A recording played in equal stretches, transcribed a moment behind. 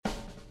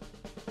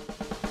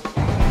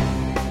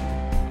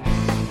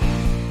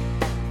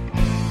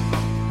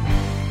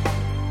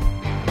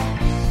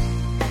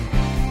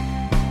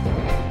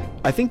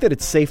I think that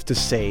it's safe to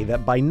say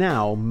that by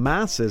now,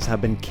 masses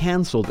have been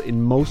canceled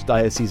in most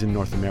dioceses in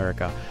North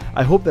America.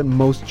 I hope that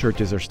most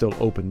churches are still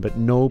open, but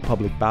no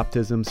public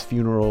baptisms,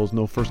 funerals,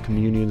 no first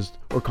communions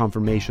or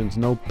confirmations,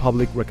 no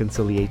public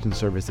reconciliation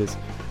services.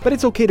 But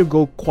it's okay to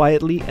go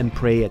quietly and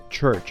pray at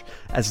church,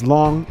 as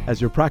long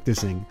as you're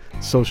practicing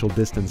social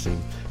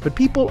distancing. But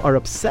people are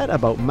upset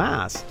about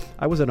Mass.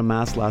 I was at a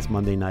Mass last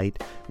Monday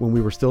night when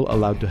we were still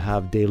allowed to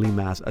have daily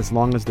Mass as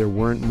long as there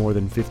weren't more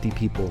than 50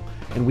 people,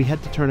 and we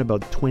had to turn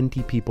about 20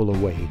 people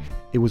away.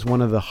 It was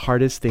one of the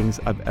hardest things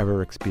I've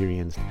ever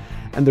experienced.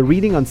 And the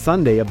reading on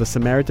Sunday of the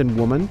Samaritan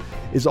woman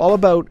is all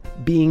about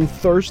being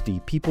thirsty.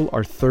 People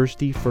are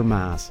thirsty for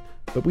Mass,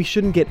 but we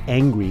shouldn't get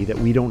angry that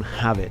we don't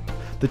have it.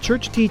 The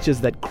church teaches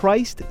that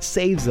Christ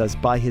saves us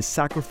by his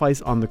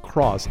sacrifice on the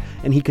cross,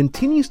 and he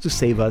continues to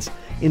save us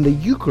in the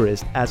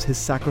Eucharist as his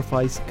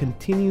sacrifice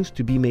continues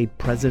to be made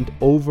present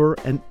over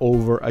and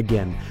over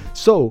again.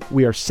 So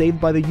we are saved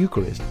by the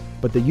Eucharist,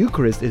 but the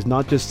Eucharist is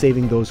not just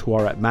saving those who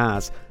are at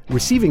Mass,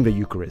 receiving the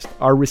Eucharist.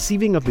 Our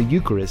receiving of the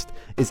Eucharist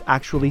is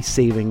actually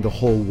saving the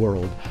whole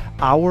world.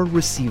 Our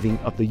receiving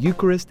of the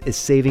Eucharist is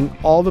saving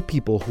all the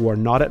people who are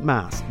not at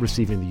Mass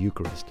receiving the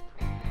Eucharist.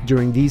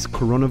 During these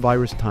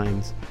coronavirus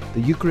times,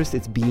 the Eucharist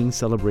is being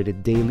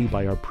celebrated daily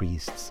by our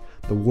priests.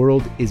 The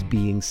world is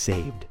being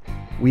saved.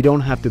 We don't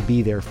have to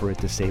be there for it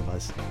to save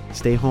us.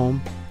 Stay home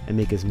and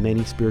make as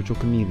many spiritual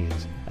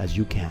communions as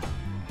you can.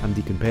 I'm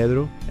Deacon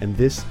Pedro, and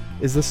this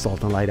is the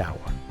Salt and Light Hour.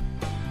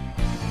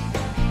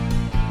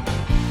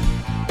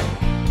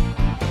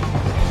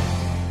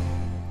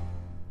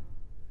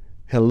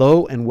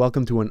 Hello and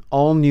welcome to an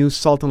all-new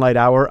Salt and Light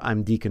Hour.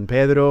 I'm Deacon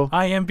Pedro.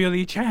 I am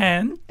Billy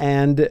Chan.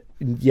 And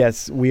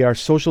yes, we are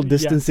social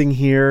distancing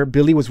here.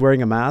 Billy was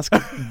wearing a mask,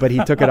 but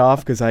he took it off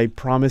because I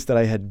promised that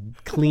I had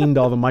cleaned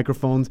all the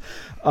microphones.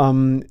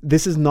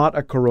 This is not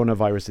a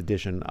coronavirus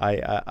edition.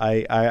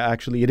 I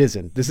actually, it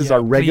isn't. This is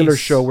our regular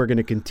show. We're going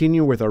to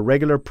continue with our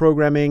regular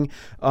programming,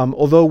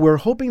 although we're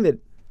hoping that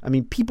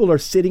people are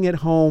sitting at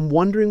home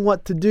wondering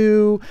what to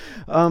do.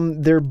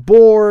 They're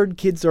bored.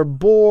 Kids are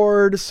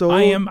bored. So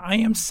I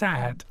am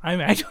sad. I'm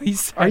actually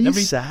sad. Are you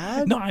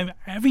sad? No,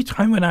 every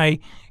time when I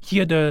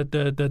hear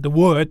the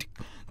word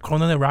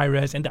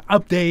coronavirus and the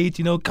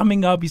update,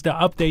 coming up is the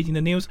update in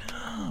the news.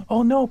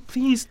 Oh no,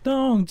 please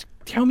don't.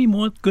 Tell me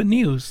more good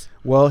news.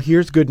 Well,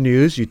 here's good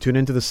news. You tune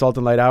into the Salt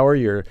and Light Hour.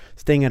 You're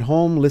staying at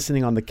home,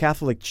 listening on the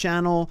Catholic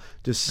channel.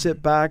 Just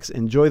sit back,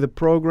 enjoy the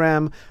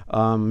program.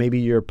 Maybe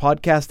you're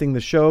podcasting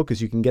the show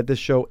because you can get this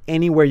show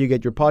anywhere you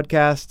get your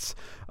podcasts.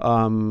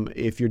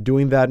 If you're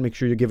doing that, make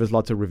sure you give us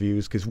lots of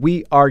reviews because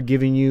we are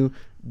giving you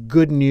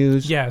good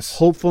news,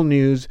 hopeful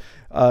news,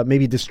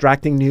 maybe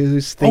distracting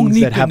news, things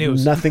that have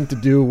nothing to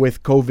do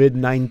with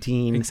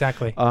COVID-19.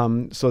 Exactly.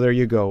 So there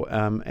you go.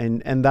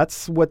 And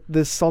that's what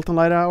this Salt and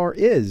Light Hour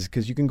is,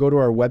 because you can go to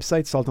our website,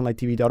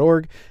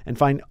 saltandlighttv.org, and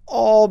find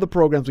all the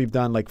programs we've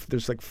done.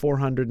 There's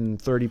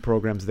 430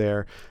 programs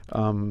there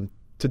to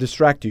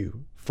distract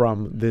you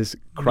from this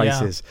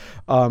crisis.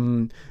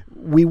 Yeah.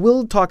 We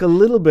will talk a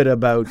little bit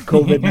about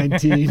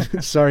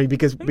COVID-19. Sorry,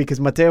 because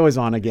Mateo is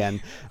on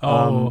again.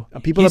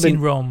 He's in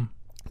Rome.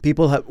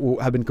 People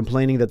have been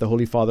complaining that the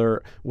Holy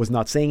Father was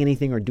not saying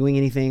anything or doing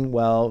anything.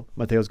 Well,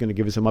 Mateo's going to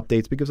give us some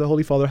updates because the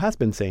Holy Father has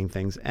been saying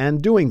things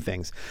and doing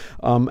things.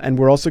 And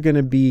we're also going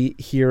to be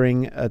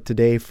hearing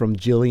today from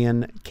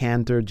Jillian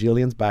Cantor.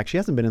 Jillian's back. She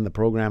hasn't been in the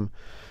program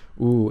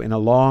in a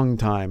long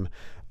time.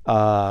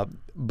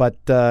 But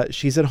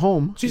she's at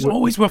home. She's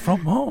always work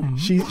from home.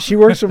 She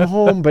works from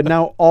home, but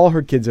now all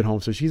her kids at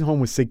home. So she's home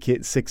with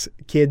six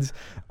kids.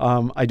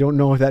 I don't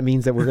know if that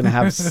means that we're going to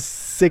have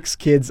 6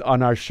 kids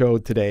on our show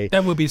today.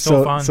 That would be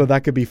so fun. So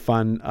that could be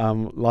fun.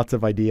 Lots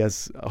of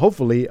ideas,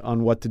 hopefully,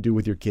 on what to do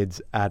with your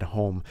kids at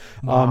home.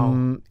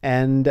 Wow.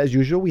 And as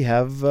usual, we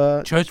have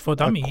Church for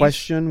Dummies. A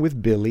question with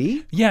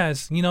Billy.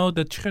 Yes,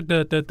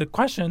 the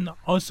question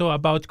also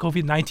about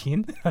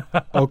COVID-19.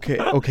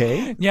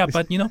 Okay. Yeah,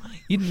 but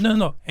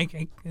no.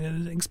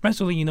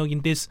 Especially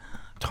in this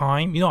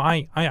time,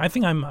 I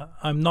think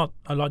I'm not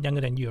a lot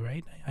younger than you,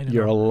 right?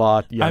 You're a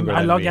lot younger.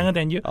 I'm a lot younger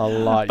than you. A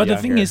lot. But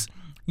younger. the thing is,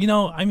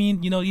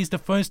 it's the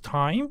first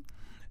time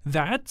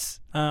that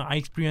I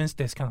experienced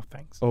this kind of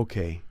things.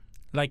 Okay.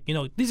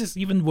 This is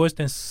even worse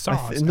than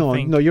SARS. No,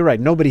 you're right.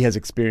 Nobody has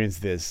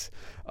experienced this.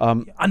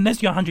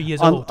 Unless you're 100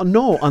 years old.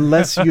 No,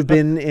 unless you've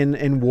been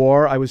in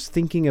war. I was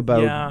thinking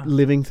about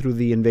living through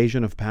the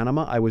invasion of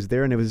Panama. I was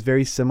there, and it was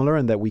very similar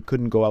in that we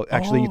couldn't go out.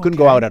 Actually, you couldn't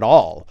go out at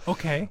all.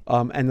 Okay.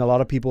 And a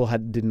lot of people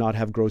did not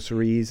have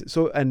groceries.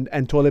 So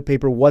and toilet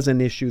paper was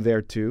an issue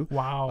there too.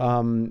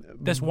 Wow.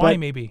 That's why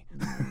maybe.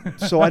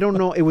 So I don't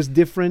know. It was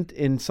different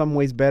in some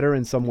ways, better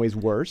in some ways,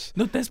 worse.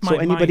 No, that's so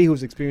anybody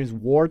who's experienced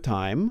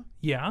wartime.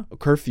 Yeah.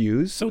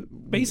 Curfews. So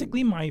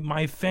basically,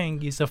 my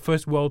thing is a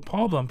first world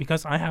problem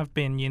because I have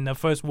been, in the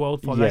first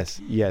world for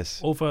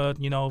yes. over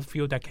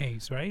few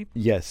decades, right?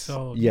 Yes.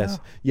 So, yes,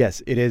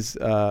 it is.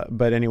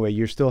 But anyway,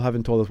 you still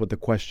haven't told us what the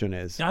question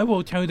is. I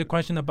will tell you the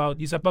question about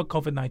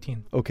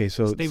COVID-19. Okay,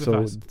 so Stay with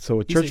us.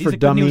 a church It's for a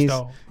dummies.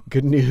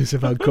 Good news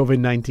about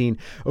COVID-19.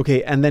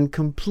 Okay, and then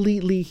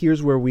completely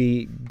here's where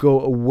we go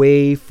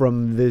away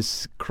from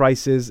this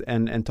crisis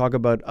and talk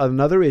about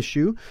another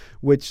issue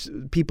which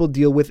people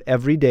deal with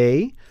every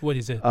day. What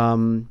is it?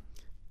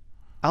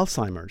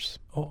 Alzheimer's.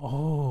 I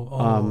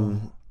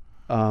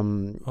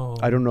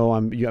I don't know.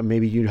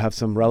 Maybe you have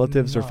some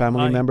relatives or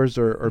family members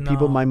or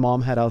people. No. My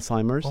mom had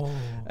Alzheimer's,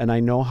 and I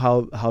know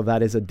how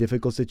that is a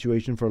difficult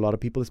situation for a lot of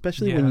people,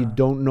 especially when you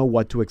don't know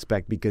what to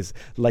expect. Because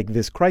like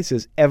this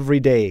crisis, every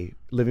day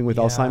living with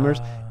Alzheimer's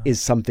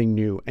is something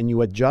new, and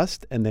you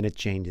adjust, and then it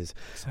changes.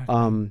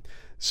 Exactly.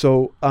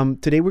 So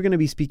today we're going to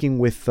be speaking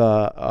with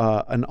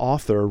an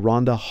author,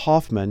 Rhonda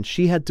Hoffman.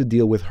 She had to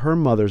deal with her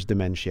mother's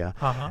dementia,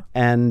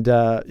 and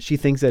she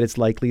thinks that it's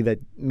likely that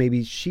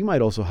maybe she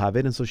might also have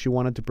it, and so she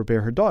wanted to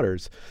prepare her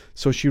daughters.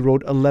 So she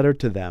wrote a letter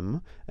to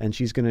them, and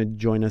she's going to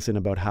join us in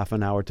about half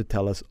an hour to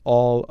tell us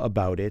all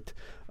about it.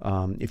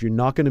 If you're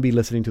not going to be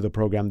listening to the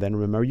program, then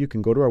remember you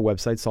can go to our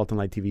website,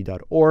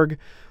 saltandlighttv.org,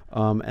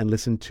 and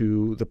listen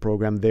to the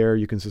program there.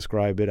 You can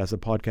subscribe it as a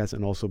podcast,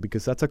 and also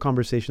because that's a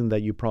conversation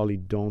that you probably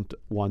don't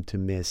want to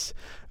miss.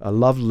 A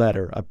love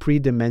letter, a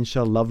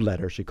pre-dementia love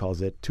letter, she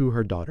calls it, to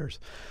her daughters.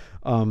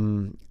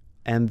 And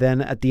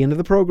then at the end of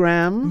the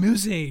program,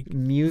 music.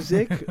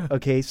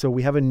 Okay, so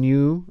we have a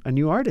new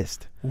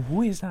artist.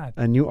 Who is that?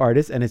 A new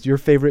artist, and it's your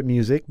favorite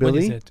music, Billy.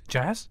 What is it?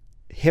 Jazz?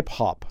 Hip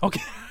hop.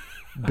 Okay.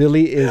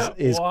 Billy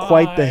is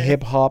quite the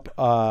hip hop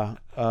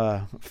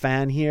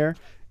fan here.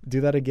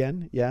 Do that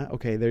again. Yeah.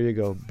 Okay. There you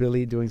go.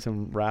 Billy doing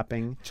some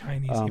rapping.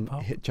 Chinese hip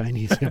hop.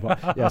 Chinese hip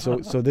hop. Yeah. So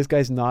this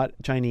guy's not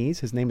Chinese.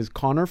 His name is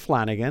Connor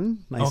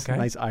Flanagan.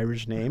 Nice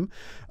Irish name.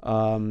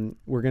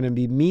 We're gonna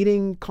be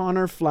meeting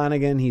Connor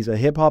Flanagan. He's a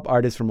hip hop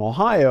artist from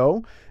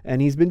Ohio,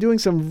 and he's been doing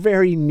some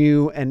very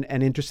new and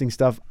interesting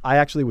stuff. I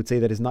actually would say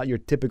that is not your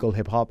typical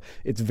hip hop.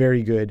 It's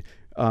very good.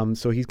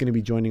 So he's going to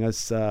be joining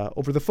us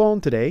over the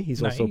phone today.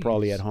 He's also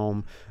probably at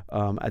home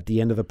at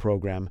the end of the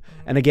program.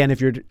 And again,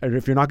 if you're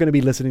not going to be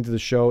listening to the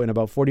show in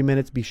about 40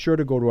 minutes, be sure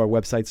to go to our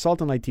website,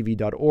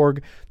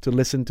 saltandlighttv.org, to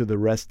listen to the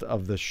rest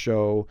of the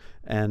show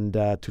and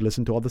to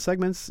listen to all the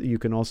segments. You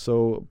can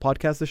also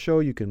podcast the show.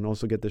 You can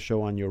also get the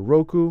show on your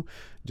Roku.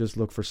 Just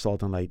look for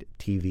Salt and Light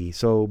TV.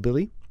 So,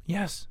 Billy?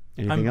 Yes.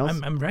 Anything else?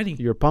 I'm ready.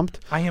 You're pumped?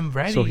 I am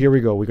ready. So here we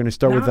go. We're going to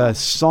start with a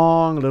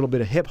song, a little bit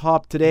of hip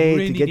hop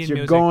today to get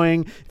you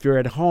going. If you're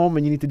at home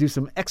and you need to do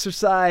some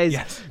exercise,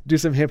 do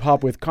some hip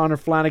hop with Connor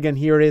Flanagan.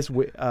 Here it is,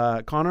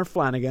 Connor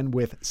Flanagan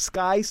with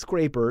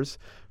Skyscrapers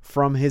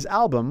from his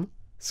album,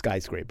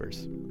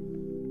 Skyscrapers.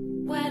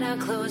 When I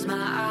close my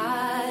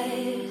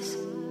eyes,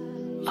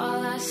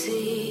 all I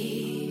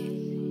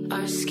see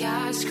are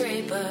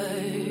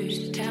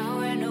skyscrapers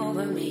towering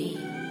over me.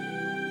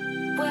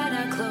 When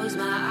I close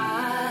my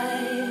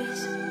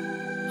eyes,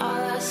 all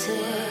I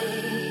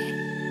say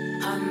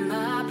are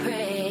my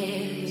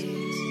prayers.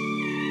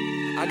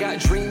 I got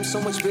dreams so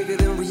much bigger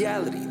than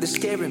reality. They're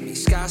scaring me.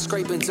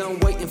 Skyscraping done,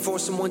 waiting for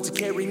someone to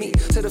carry me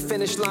to the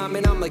finish line.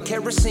 Man, I'm like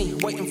kerosene,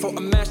 waiting for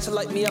a match to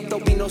light me up.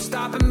 There'll be no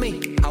stopping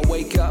me. I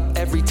wake up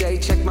every day,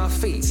 check my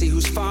feed, see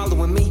who's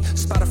following me.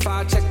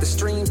 Spotify, check the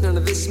streams. None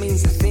of this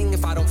means a thing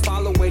if I don't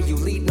follow where you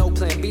lead. No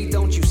plan B,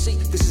 don't you see?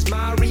 This is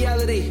my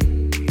reality.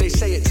 They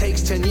say it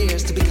takes 10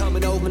 years to become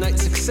an overnight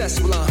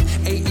success. Well,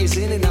 I'm 8 years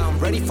in and I'm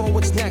ready for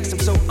what's next. I'm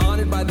so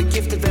honored by the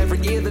gift of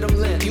every ear that I'm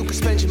lent. You can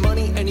spend your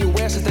money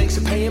anywhere, so thanks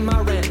for paying my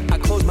rent. I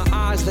close my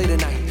eyes late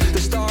at night. The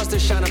stars, they're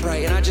shining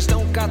bright, and I just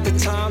don't got the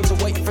time to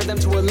wait for them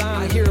to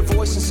align. I hear a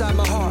voice inside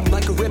my heart,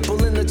 like a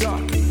ripple in the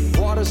dark.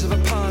 Waters of a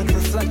pond,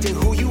 reflecting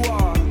who you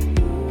are.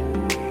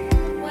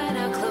 When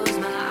I close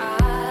my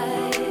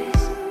eyes,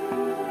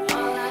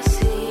 all I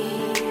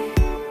see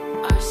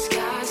are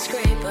skyscrapers.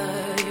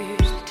 Skyscrapers.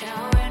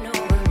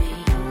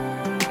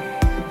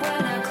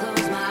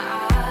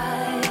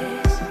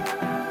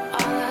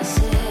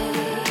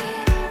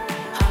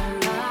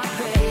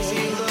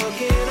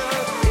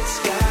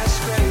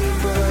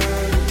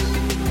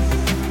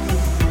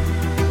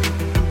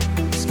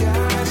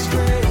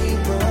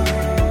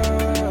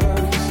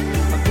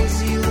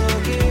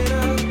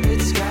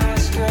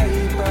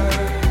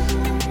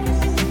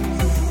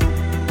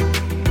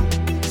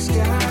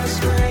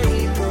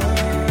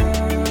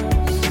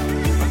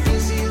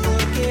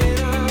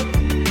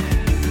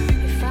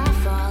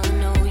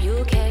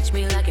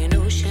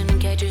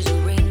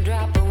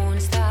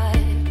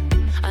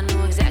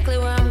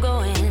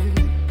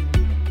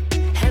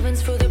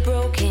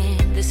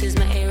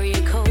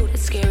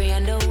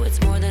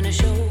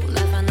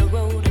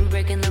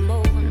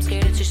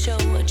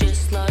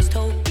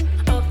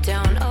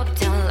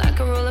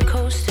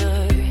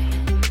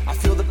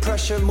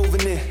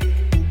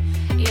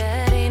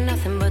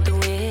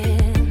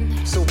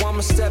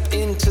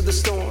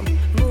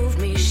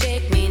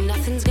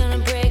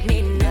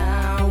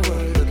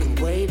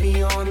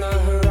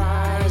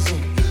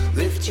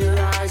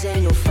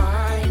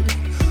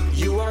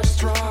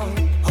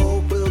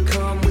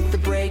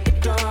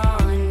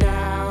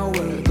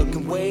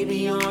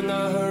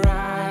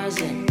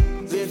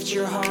 Put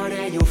your heart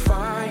and you'll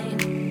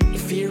find your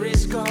fear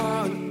is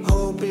gone.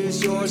 Hope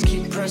is yours,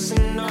 keep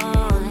pressing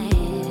on.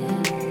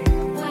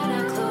 When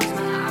I close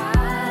my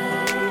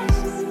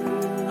eyes,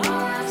 all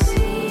I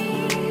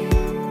see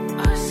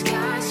are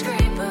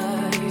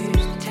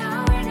skyscrapers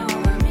towering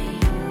over me.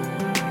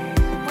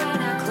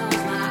 When I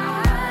close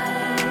my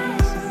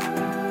eyes,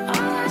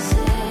 all I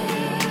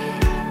say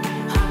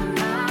are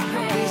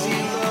my Busy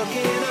prayers.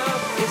 looking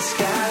up at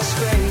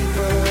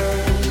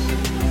skyscrapers.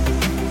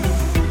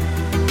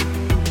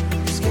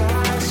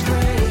 Skyscrapers.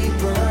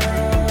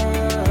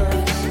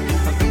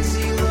 I'm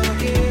busy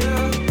looking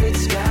up at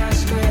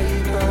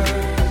skyscrapers.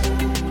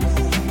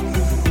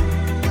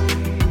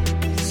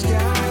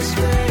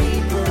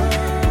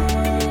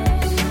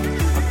 Skyscrapers.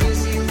 I'm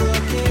busy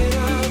looking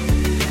up.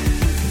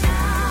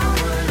 Now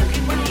we're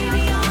looking way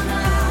beyond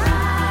the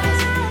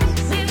horizon.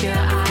 Lift your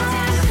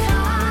eyes and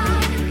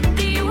find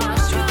that you are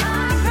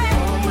strong.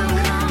 Hope will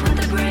come at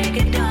the break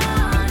of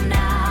dawn.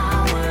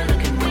 Now we're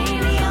looking way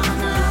beyond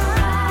the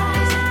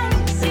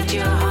horizon. Lift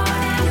your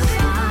heart and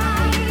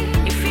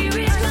find your fear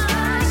is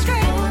gone.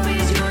 Hope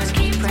is yours,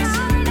 keep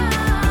pressing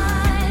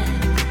on.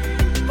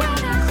 When I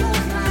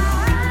close my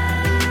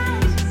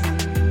eyes,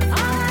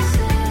 all I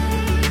say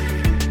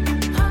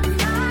are my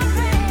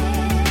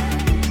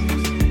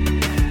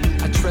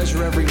prayers. I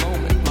treasure every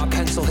moment my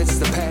pencil hits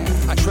the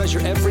pad. I treasure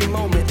every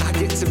moment I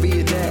get to be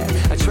a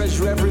dad. I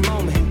treasure every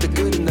moment, the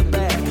good and the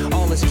bad.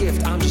 All is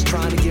gift, I'm just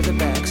trying to give it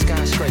back.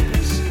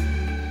 Skyscrapers.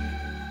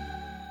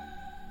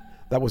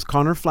 That was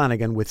Connor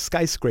Flanagan with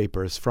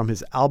Skyscrapers from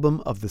his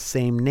album of the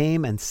same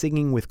name, and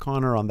singing with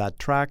Connor on that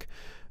track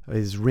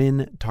is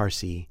Rin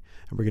Tarsi.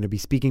 And we're going to be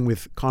speaking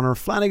with Connor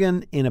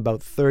Flanagan in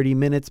about 30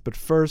 minutes, but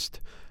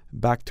first,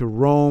 back to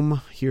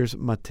Rome. Here's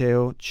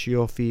Matteo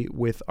Cioffi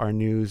with our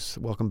news.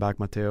 Welcome back,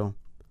 Matteo.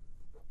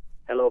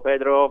 Hello,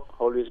 Pedro.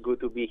 Always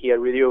good to be here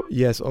with you.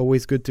 Yes,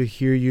 always good to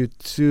hear you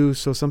too.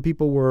 So some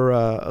people were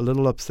a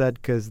little upset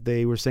because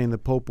they were saying the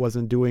Pope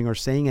wasn't doing or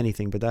saying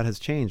anything, but that has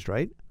changed,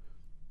 right?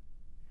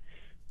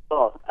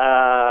 So,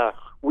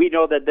 we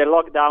know that the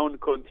lockdown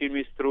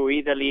continues through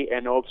Italy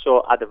and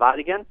also at the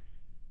Vatican.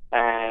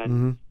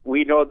 And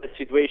we know the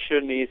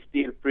situation is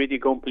still pretty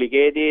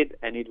complicated,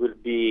 and it will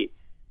be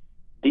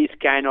this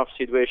kind of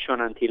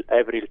situation until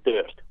April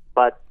 3rd.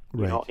 But,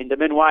 you know, Right. in the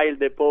meanwhile,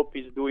 the Pope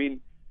is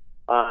doing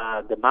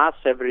the Mass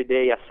every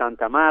day at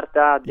Santa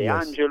Marta, the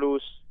Yes.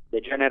 Angelus,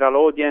 the general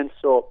audience.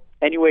 So,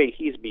 anyway,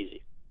 he's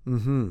busy.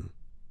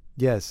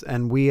 Yes,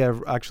 and we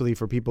have actually,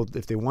 for people,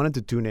 if they wanted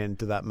to tune in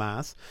to that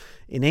Mass,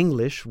 in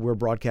English, we're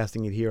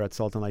broadcasting it here at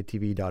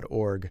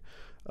saltandlighttv.org.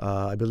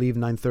 I believe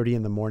 9:30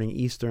 in the morning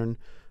Eastern,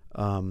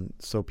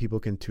 so people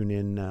can tune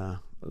in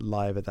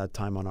live at that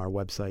time on our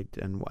website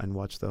and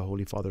watch the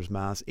Holy Father's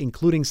Mass,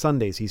 including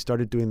Sundays. He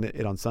started doing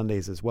it on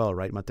Sundays as well,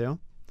 right, Matteo?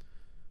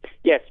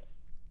 Yes.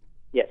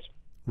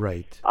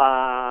 Right.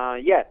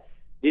 Yeah,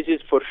 this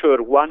is for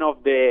sure one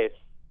of the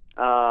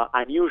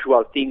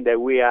unusual things that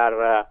we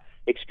are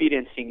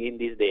experiencing in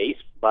these days,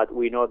 but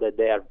we know that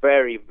they are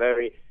very,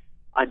 very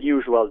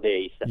unusual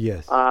days.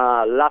 Yes.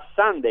 Last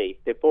Sunday,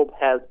 the Pope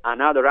held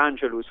another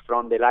Angelus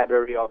from the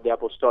Library of the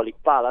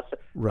Apostolic Palace,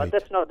 Right. but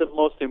that's not the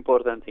most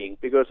important thing,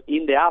 because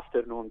in the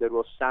afternoon there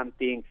was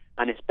something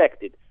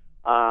unexpected.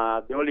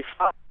 The Holy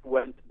Father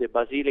went to the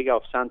Basilica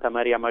of Santa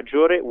Maria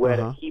Maggiore,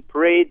 where he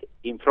prayed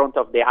in front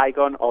of the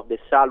icon of the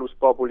Salus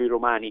Populi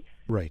Romani.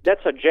 Right.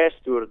 That's a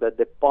gesture that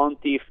the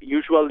pontiff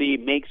usually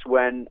makes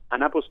when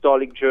an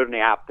apostolic journey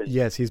happens.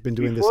 Yes, he's been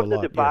doing this a Before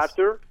lot. the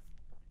departure,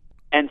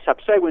 and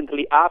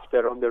subsequently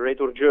after on the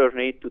return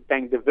journey, to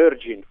thank the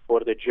Virgin for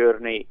the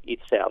journey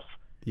itself.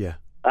 Yes.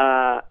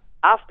 Yeah.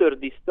 After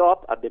the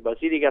stop at the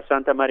Basilica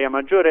Santa Maria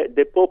Maggiore,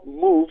 the Pope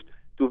moved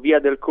to Via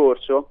del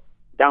Corso,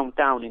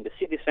 downtown in the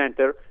city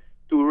center,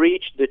 to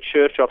reach the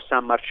Church of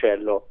San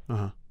Marcello.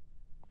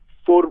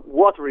 For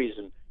what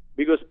reason?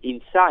 Because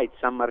inside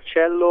San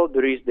Marcello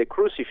there is the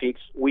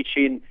crucifix, which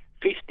in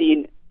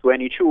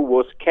 1522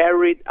 was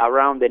carried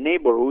around the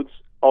neighborhoods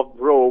of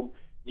Rome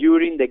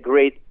during the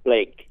Great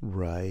Plague.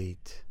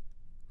 Right.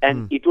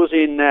 And it was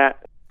in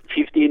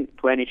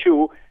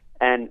 1522,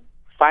 and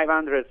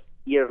 500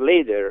 years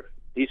later,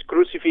 this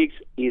crucifix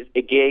is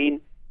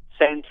again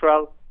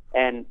central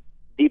and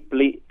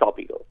deeply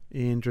topical.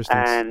 Interesting.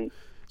 And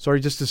sorry,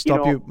 just to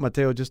stop know- you,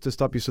 Matteo, just to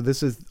stop you. So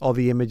this is all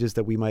the images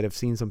that we might have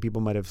seen, some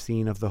people might have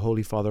seen, of the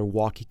Holy Father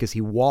walking, because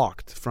he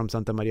walked from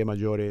Santa Maria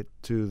Maggiore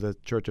to the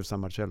Church of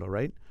San Marcello,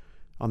 right?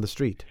 On the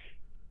street.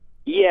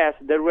 yes,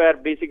 there were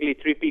basically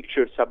three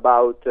pictures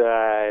about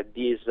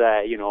this,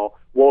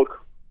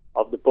 walk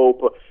of the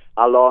Pope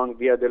along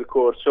Via del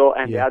Corso,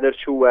 and the Yeah. other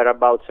two were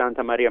about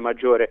Santa Maria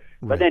Maggiore.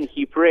 But Right. then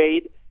he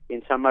prayed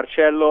in San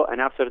Marcello, and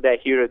after that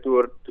he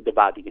returned to the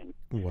Vatican.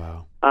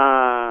 Wow.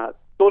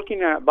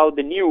 Talking about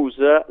the news,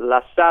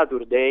 last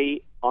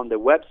Saturday on the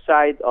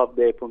website of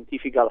the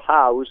Pontifical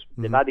House,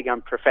 the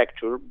Vatican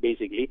Prefecture,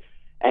 basically,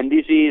 and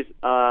this is,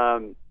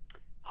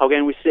 how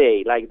can we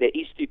say, like the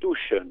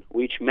institution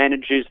which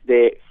manages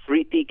the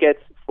free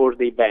tickets for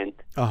the event.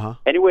 Uh-huh.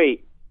 Anyway,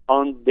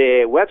 on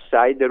the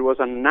website there was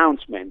an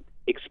announcement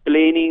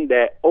explaining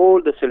that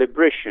all the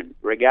celebrations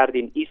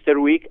regarding Easter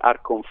week are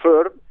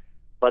confirmed,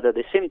 but at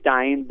the same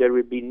time, there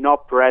will be no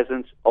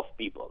presence of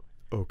people.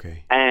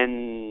 Okay.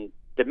 And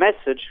the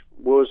message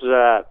was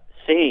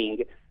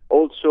saying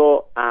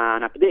also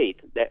an update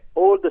that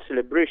all the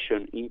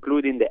celebration,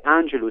 including the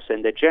Angelus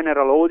and the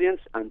general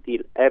audience until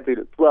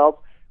April 12th,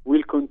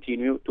 will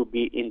continue to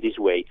be in this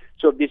way.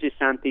 So this is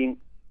something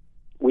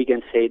we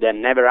can say that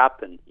never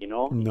happened, in the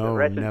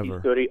recent never.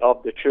 history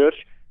of the church,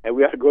 and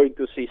we are going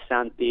to see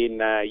something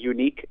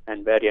unique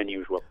and very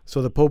unusual.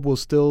 So the Pope will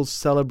still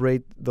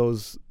celebrate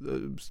those,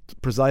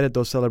 preside at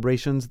those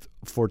celebrations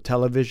for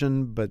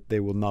television, but they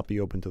will not be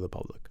open to the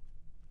public.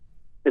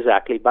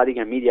 Exactly.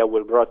 Vatican Media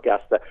will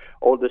broadcast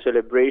all the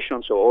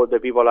celebrations, so all the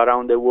people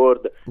around the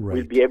world will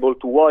Right. be able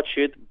to watch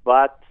it,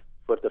 but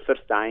for the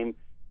first time,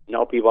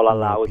 no people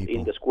allowed people.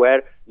 in the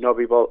square, no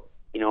people,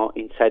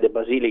 inside the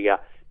Basilica.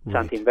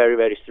 Something very,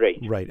 very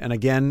strange. Right. And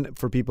again,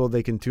 for people,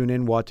 they can tune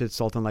in, watch it,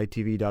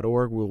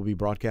 saltandlighttv.org. We'll be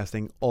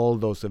broadcasting all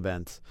those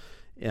events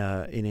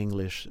in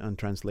English and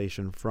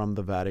translation from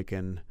the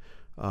Vatican,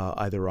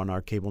 either on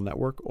our cable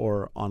network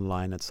or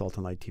online at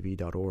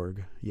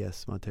saltandlighttv.org.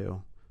 Yes,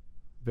 Matteo.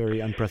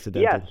 Very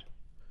unprecedented.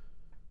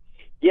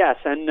 Yes,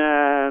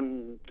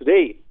 and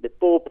today the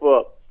Pope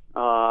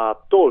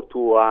told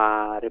to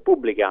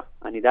Repubblica,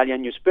 an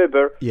Italian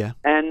newspaper, Yeah.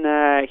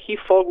 and he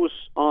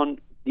focused on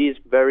this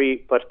very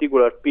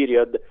particular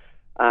period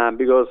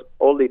because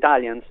all the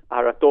Italians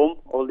are at home,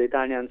 all the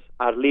Italians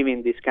are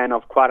living this kind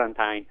of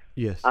quarantine.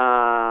 Yes.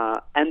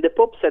 And the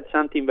Pope said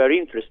something very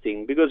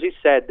interesting, because he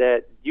said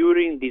that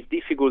during these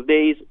difficult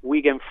days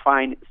we can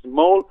find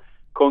small,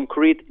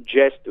 concrete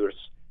gestures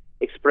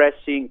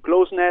expressing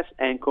closeness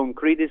and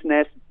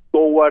concreteness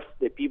towards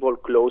the people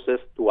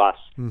closest to us.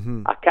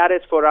 Mm-hmm. A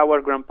caress for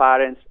our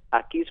grandparents,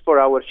 a kiss for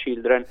our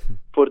children,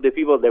 for the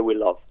people that we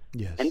love.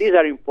 Yes. And these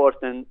are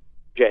important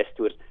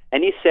gestures.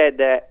 And he said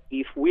that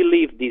if we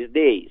live these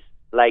days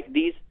like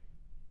this,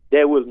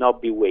 they will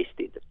not be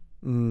wasted.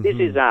 Mhm. This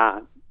is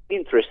an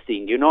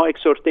interesting,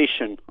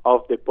 exhortation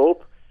of the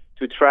Pope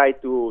to try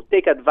to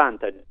take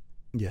advantage.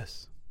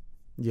 Yes.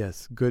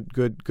 Yes. Good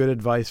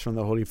advice from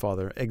the Holy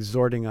Father,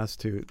 exhorting us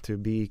to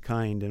be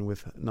kind and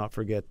with not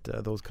forget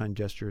those kind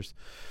gestures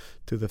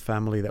to the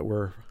family that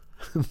we're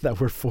that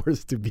we're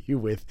forced to be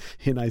with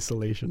in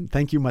isolation.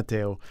 Thank you,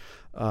 Matteo.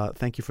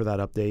 Thank you for that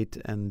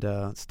update, and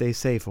stay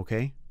safe,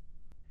 okay?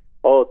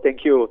 Oh,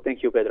 thank you,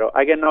 Pedro.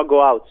 I cannot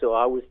go out, so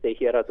I will stay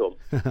here at home.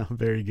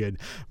 Very good.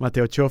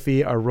 Matteo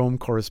Cioffi, our Rome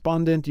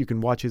correspondent. You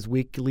can watch his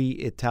weekly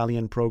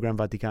Italian program,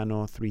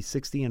 Vaticano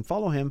 360, and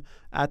follow him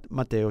at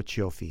Matteo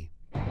Cioffi.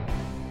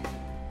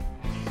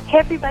 Hey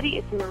everybody,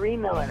 it's Marie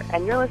Miller,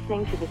 and you're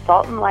listening to the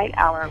Salt and Light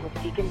Hour with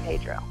Deacon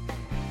Pedro.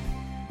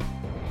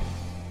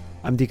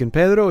 I'm Deacon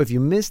Pedro. If you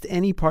missed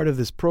any part of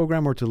this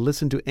program or to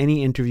listen to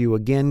any interview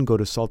again, go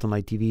to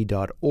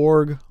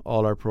saltandlighttv.org.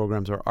 All our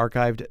programs are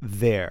archived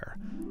there.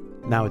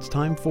 Now it's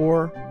time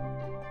for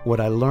What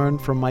I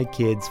Learned from My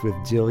Kids with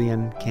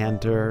Jillian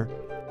Cantor.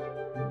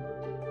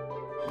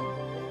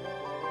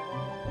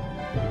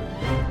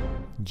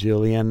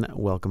 Jillian,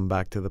 welcome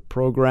back to the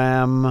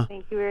program.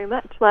 Thank you very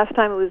much. Last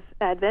time it was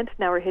Advent.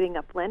 Now we're hitting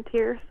up Lent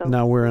here. So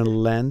Now we're in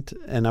Lent,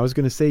 and I was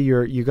going to say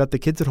you got the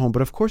kids at home,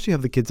 but of course you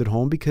have the kids at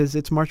home because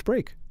it's March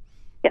break.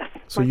 yes.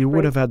 So March you would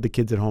break. have had the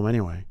kids at home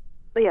anyway.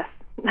 Yes.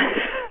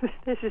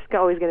 There's just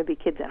always going to be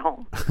kids at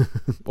home.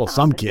 Well,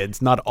 some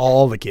kids, not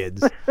all the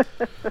kids.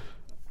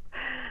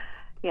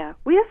 Yeah.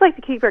 We just like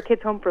to keep our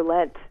kids home for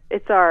Lent.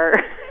 It's our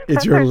It's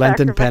that's your our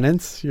Lenten sacrifice.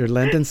 penance, your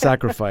Lenten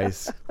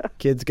sacrifice.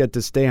 Kids get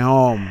to stay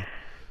home.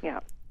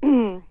 Yeah.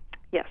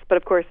 Yes, but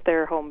of course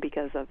they're home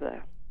because of the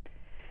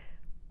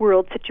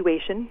world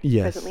situation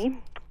Yes. presently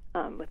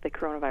with the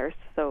coronavirus.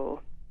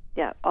 So,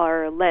 yeah,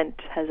 our Lent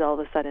has all of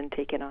a sudden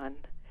taken on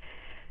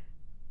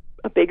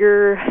a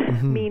bigger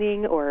Mm-hmm.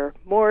 meaning or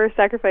more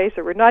sacrifice,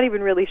 or we're not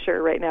even really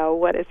sure right now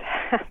what is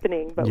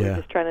happening, but Yeah. we're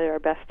just trying to do our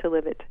best to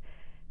live it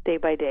day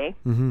by day.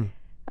 Mm-hmm.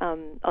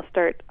 I'll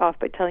start off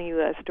by telling you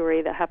a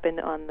story that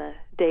happened on the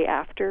day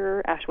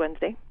after Ash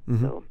Wednesday,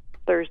 Mm-hmm. so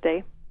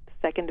Thursday,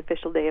 second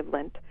official day of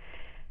Lent.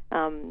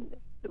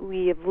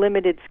 We have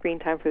limited screen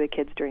time for the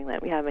kids during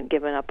Lent. We haven't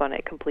given up on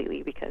it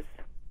completely because,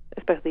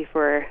 especially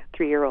for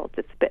 3-year-olds,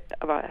 it's a bit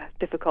of a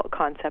difficult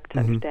concept to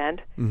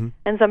understand. Mm-hmm.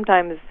 And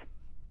sometimes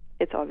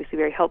it's obviously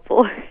very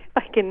helpful if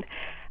I can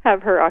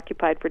have her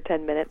occupied for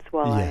 10 minutes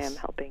while I Yes. am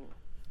helping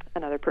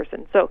another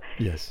person. So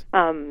Yes. so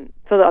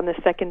on the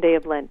second day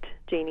of Lent,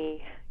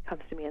 Janie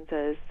comes to me and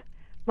says,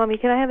 "Mommy,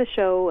 can I have a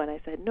show?" And I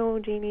said, "No,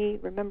 Janie,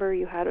 remember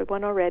you had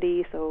one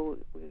already, so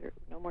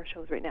no more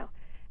shows right now."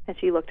 And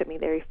she looked at me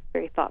very,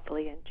 very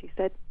thoughtfully and she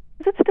said,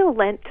 "Is it still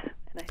Lent?"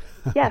 And I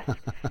said,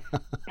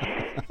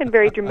 "Yes." And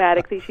very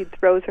dramatically, she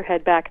throws her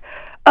head back.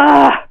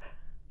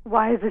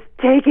 Why is this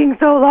taking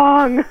so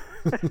long?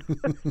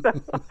 So,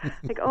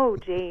 like, oh,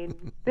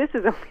 Jane, this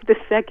is only the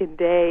second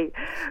day.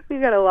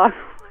 We've got a long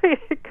way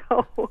to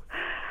go.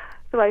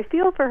 So I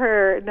feel for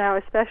her now,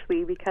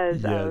 especially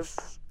because of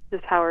Yes.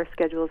 just how our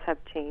schedules have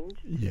changed.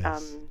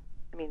 Yes.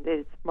 I mean,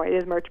 it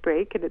is March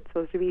break, and it's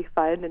supposed to be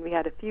fun, and we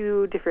had a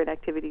few different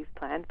activities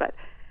planned, but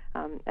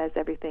as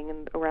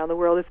everything around the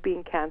world is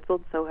being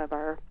canceled, so have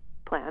our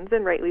plans,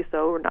 and rightly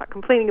so. We're not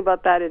complaining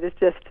about that. It is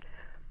just,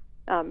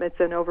 it's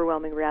an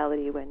overwhelming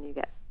reality when you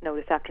get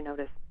notice after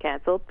notice.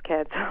 Canceled.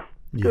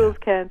 School's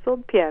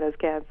canceled, piano's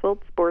canceled,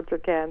 sports are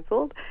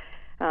canceled,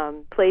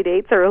 play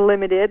dates are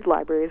limited,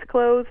 libraries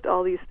closed,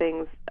 all these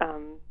things.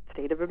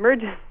 State of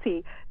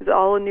emergency is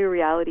all a new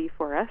reality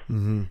for us.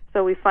 Mm-hmm.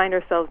 So we find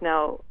ourselves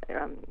now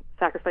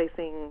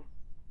sacrificing,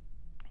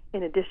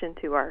 in addition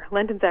to our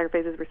Lenten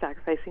sacrifices, we're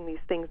sacrificing these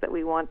things that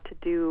we want to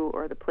do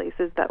or the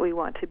places that we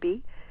want to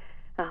be.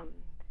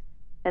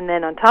 And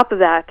then on top of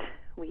that,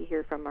 we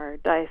hear from our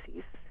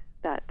diocese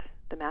that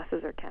the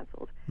masses are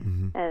canceled.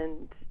 Mm-hmm.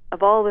 And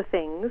of all the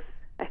things,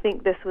 I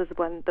think this was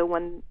the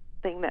one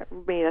thing that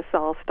made us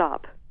all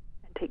stop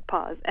and take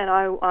pause. And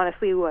I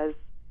honestly was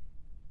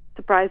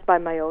surprised by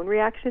my own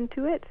reaction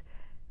to it.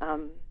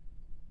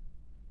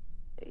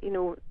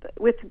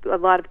 With a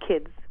lot of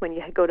kids, when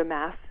you go to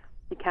Mass,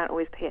 you can't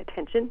always pay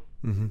attention.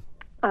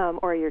 Mm-hmm.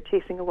 Or you're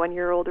chasing a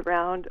 1-year-old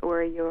around,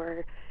 or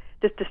you're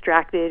just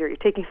distracted, or you're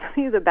taking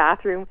somebody to the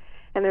bathroom.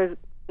 And there's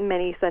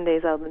many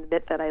Sundays, I'll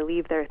admit, that I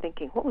leave there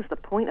thinking, what was the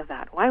point of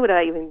that? Why would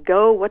I even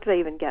go? What did I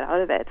even get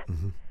out of it?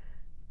 Mm-hmm.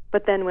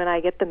 But then when I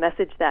get the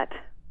message that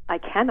I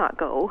cannot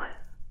go,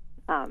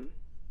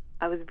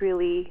 I was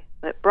really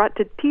brought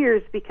to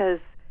tears, because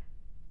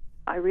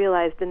I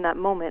realized in that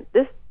moment,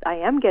 I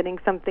am getting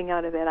something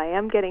out of it. I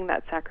am getting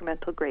that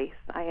sacramental grace.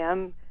 I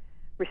am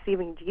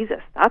receiving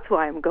Jesus. That's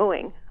why I'm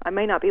going. I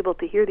may not be able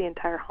to hear the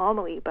entire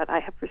homily, but I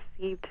have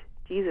received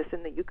Jesus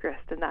in the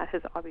Eucharist, and that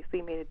has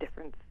obviously made a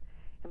difference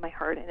in my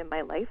heart and in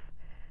my life.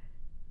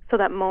 So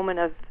that moment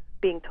of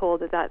being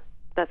told that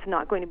that's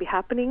not going to be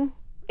happening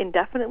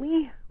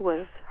indefinitely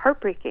was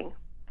heartbreaking.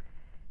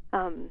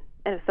 And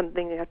it's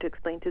something you have to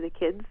explain to the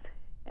kids.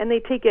 And they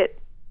take it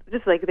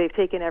just like they've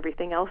taken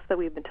everything else that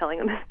we've been telling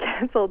them is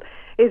canceled.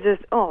 It's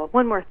just,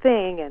 one more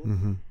thing, and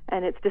Mm-hmm.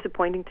 and it's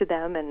disappointing to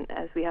them. And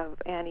as we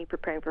have Annie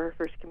preparing for her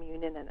first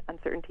communion and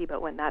uncertainty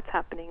about when that's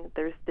happening,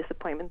 there's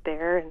disappointment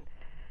there.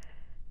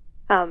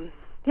 And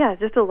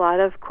just a lot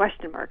of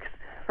question marks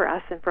for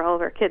us and for all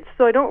of our kids.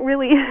 So it doesn't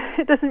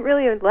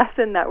really a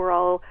lesson that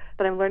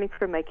I'm learning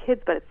from my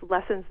kids, but it's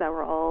lessons that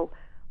we're all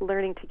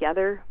learning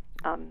together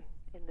in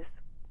this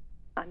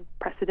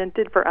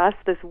unprecedented for us,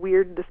 this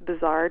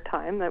bizarre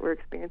time that we're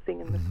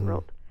experiencing in this Mm-hmm.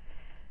 world.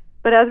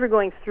 But as we're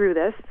going through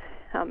this,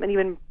 and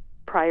even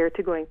prior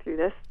to going through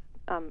this,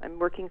 I'm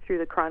working through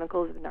the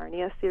Chronicles of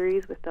Narnia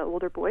series with the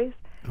older boys.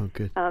 Oh,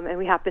 good. And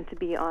we happen to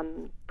be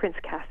on Prince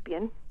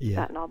Caspian, Yeah.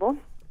 that novel.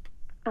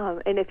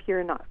 And if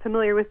you're not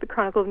familiar with the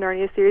Chronicles of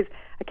Narnia series,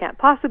 I can't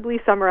possibly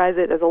summarize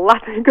it. There's a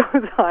lot that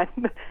goes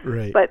on.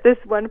 Right. But this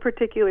one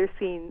particular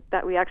scene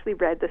that we actually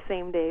read the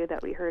same day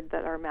that we heard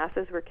that our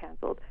masses were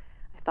canceled,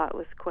 I thought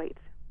was quite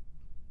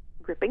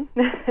gripping.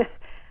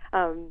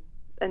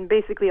 And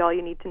basically all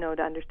you need to know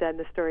to understand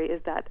the story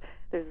is that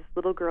there's this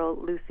little girl,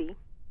 Lucy,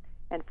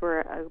 and for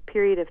a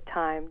period of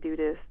time, due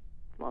to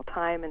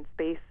time and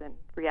space and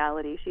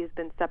reality, she has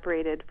been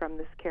separated from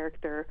this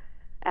character,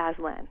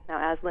 Aslan.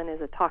 Now, Aslan is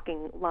a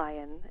talking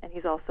lion, and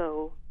he's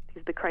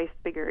the Christ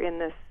figure in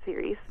this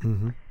series.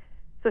 Mm-hmm.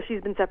 So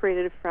she's been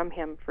separated from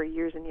him for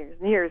years and years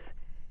and years.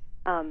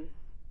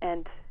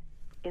 And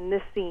in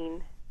this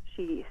scene,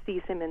 she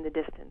sees him in the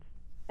distance,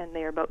 and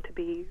they are about to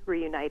be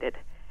reunited.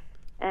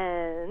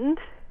 And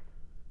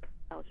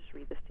I'll just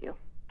read this to you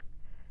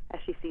as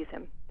she sees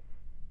him.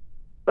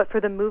 But for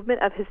the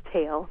movement of his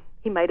tail,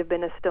 he might have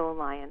been a stone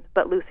lion,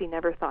 but Lucy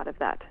never thought of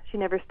that. She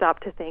never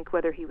stopped to think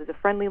whether he was a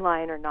friendly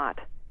lion or not.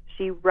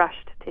 She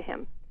rushed to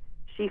him.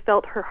 She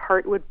felt her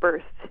heart would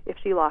burst if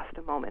she lost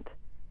a moment.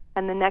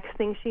 And the next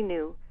thing she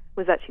knew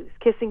was that she was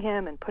kissing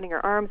him and putting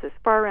her arms as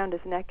far around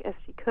his neck as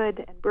she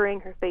could and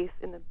burying her face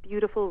in the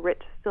beautiful,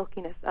 rich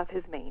silkiness of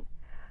his mane.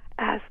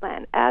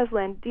 Aslan,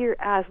 Aslan, dear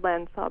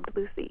Aslan, sobbed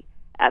Lucy.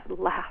 At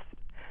last.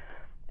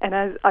 And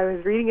as I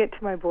was reading it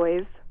to my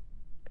boys,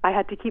 I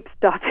had to keep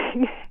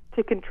stopping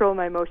to control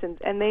my emotions.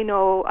 And they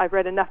know, I've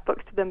read enough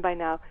books to them by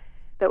now,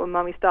 that when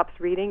Mommy stops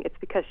reading, it's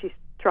because she's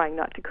trying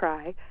not to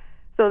cry.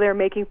 So they're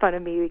making fun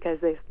of me because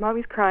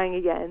Mommy's crying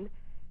again.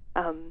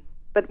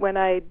 But when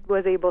I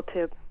was able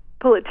to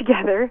pull it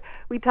together,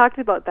 we talked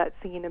about that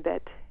scene a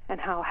bit and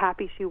how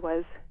happy she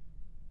was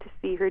to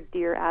see her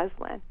dear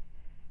Aslan.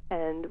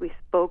 And we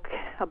spoke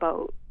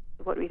about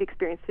what we'd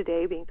experienced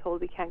today, being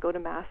told we can't go to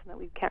Mass and that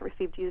we can't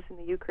receive Jesus in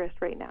the Eucharist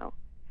right now.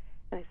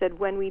 And I said,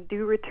 when we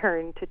do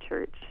return to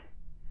church,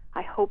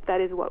 I hope that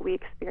is what we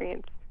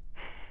experience.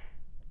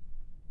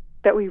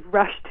 That we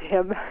rush to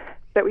him,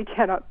 that we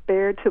cannot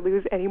bear to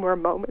lose any more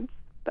moments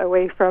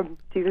away from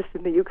Jesus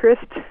in the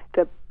Eucharist.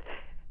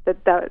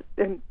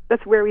 And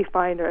that's where we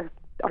find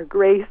our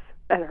grace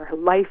and our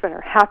life and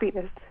our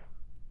happiness.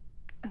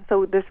 And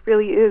so this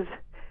really is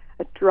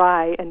a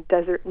dry and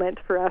desert Lent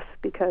for us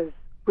because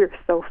we're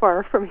so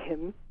far from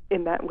him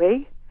in that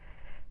way.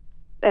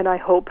 And I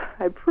hope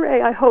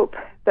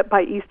that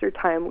by Easter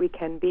time we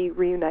can be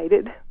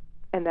reunited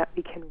and that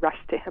we can rush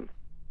to him.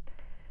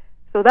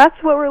 So that's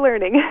what we're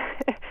learning.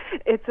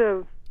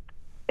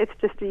 It's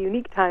just a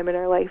unique time in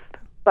our life,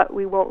 but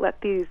we won't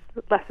let these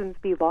lessons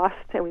be lost,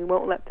 and we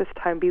won't let this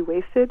time be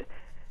wasted.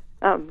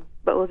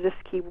 But we'll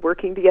just keep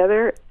working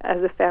together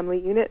as a family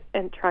unit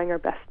and trying our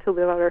best to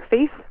live out our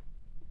faith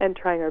and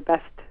trying our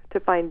best to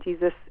find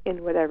Jesus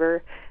in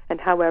whatever and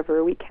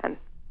however we can.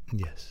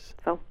 Yes.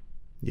 So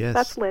Yes.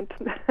 that's Lent.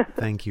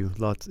 Thank you.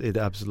 It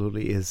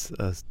absolutely is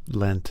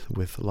Lent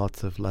with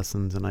lots of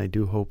lessons, and I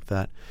do hope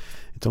that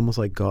it's almost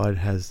like God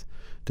has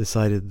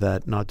decided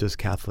that not just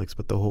Catholics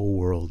but the whole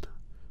world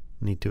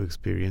need to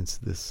experience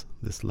this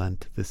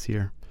Lent this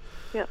year.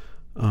 Yeah.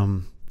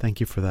 Thank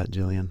you for that,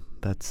 Jillian.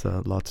 That's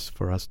lots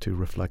for us to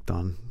reflect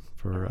on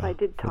for I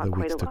did for talk the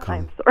quite weeks a to lot. come.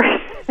 I'm sorry.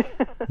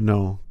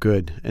 No,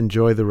 good.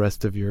 Enjoy the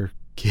rest of your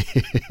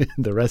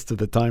the rest of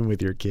the time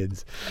with your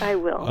kids. I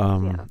will.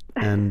 Yeah.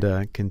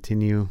 And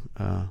continue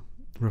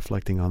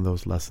reflecting on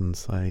those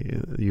lessons.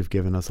 You've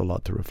given us a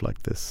lot to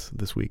reflect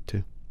this week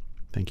too.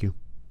 Thank you.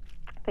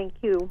 Thank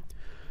you.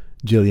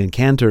 Jillian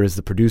Cantor is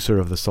the producer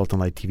of the Salt and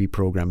Light TV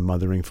program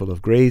Mothering Full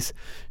of Grace.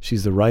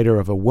 She's the writer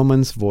of A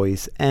Woman's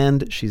Voice,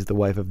 and she's the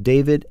wife of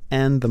David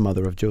and the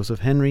mother of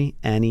Joseph Henry,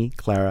 Annie,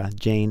 Clara,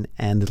 Jane,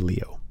 and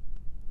Leo.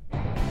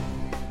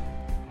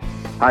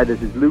 Hi,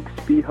 this is Luke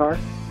Spihar,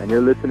 and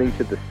you're listening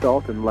to the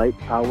Salt and Light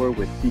Hour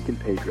with Deacon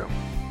Pedro.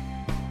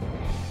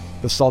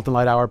 The Salt and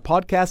Light Hour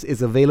podcast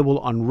is available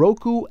on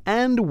Roku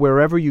and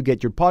wherever you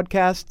get your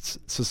podcasts.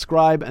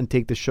 Subscribe and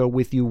take the show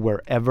with you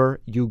wherever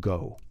you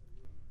go.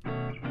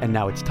 And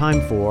now it's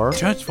time for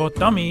Church for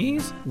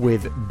Dummies.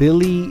 with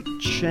Billy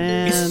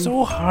Chan. It's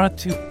so hard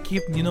to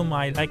keep,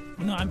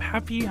 I'm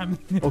happy. I'm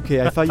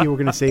Okay, I thought you were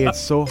going to say it's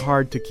so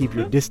hard to keep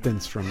your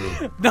distance from me.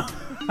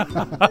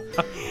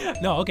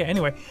 No, okay,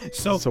 anyway.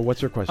 So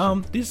what's your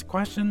question? this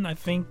question, I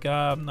think,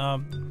 I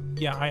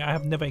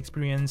have never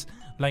experienced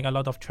like a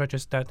lot of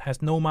churches that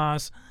has no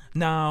mass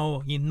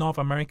now in North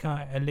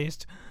America at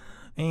least.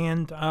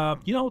 And,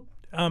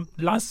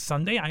 last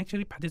Sunday, I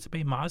actually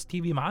participated in Mass,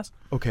 TV Mass,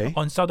 Okay.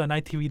 on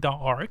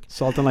saltandlighttv.org.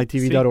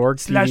 saltandlighttv.org /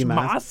 TV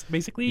Mass,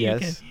 basically.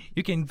 Yes.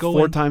 You can go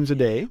 4 and- times a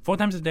day. 4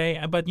 times a day.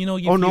 But,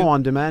 if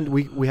On demand.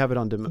 We have it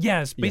on demand.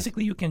 Yes,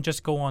 basically you can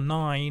just go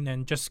online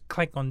and just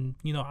click on,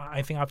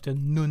 I think after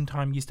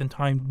noontime Eastern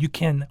time, you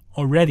can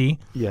already,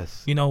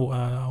 Yes.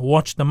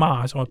 watch the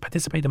Mass or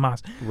participate in the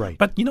Mass. Right.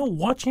 But,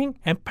 watching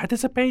and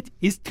participate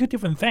is 2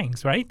 different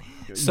things, right?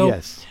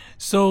 Yes.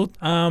 So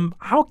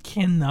how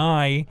can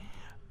I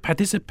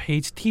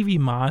participate TV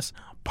Mass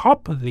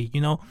properly?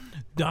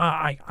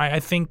 I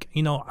think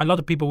a lot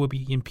of people will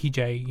be in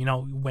PJ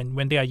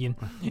when they are in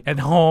at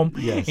home.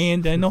 Yes.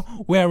 And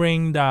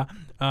wearing the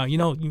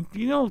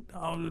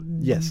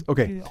Yes.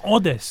 Okay. all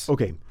this.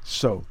 Okay.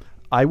 So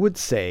I would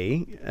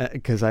say,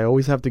 because I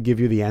always have to give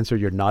you the answer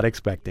you're not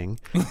expecting,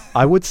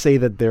 I would say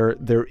that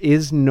there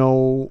is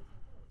no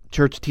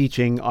church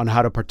teaching on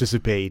how to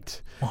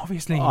participate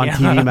Obviously, on yeah.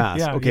 TV Mass.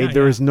 Yeah, Okay, yeah,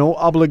 there yeah. is no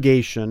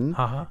obligation.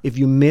 Uh-huh. If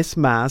you miss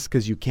Mass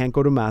because you can't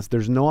go to Mass,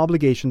 there's no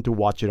obligation to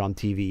watch it on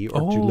TV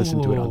or to listen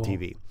to it on Oh.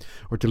 TV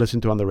or to listen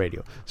to it on the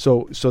radio.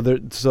 So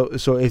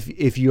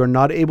if you're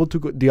not able to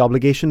go, the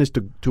obligation is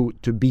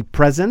to be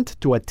present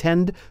to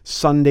attend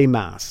Sunday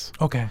Mass.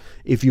 Okay.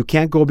 If you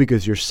can't go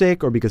because you're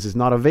sick or because it's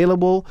not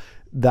available,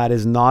 that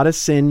is not a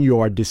sin. You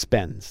are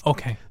dispensed.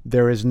 Okay.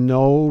 There is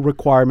no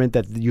requirement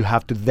that you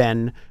have to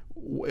then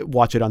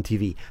watch it on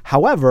TV.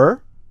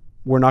 However,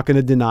 we're not going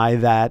to deny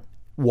that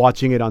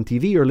watching it on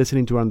TV or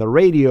listening to it on the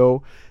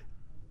radio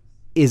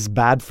is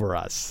bad for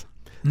us.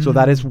 So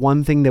that is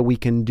one thing that we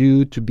can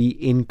do to be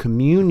in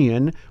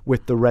communion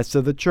with the rest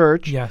of the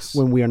church Yes.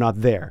 when we are not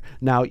there.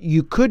 Now,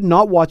 you could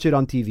not watch it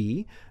on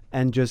TV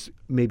and just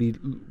maybe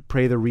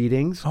pray the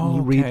readings. Oh,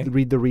 You okay.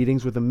 read the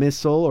readings with a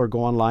missal or go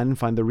online and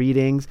find the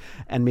readings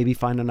and maybe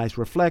find a nice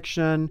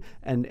reflection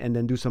and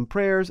then do some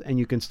prayers, and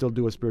you can still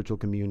do a spiritual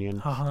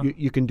communion. Uh-huh.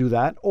 You can do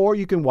that, or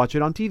you can watch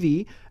it on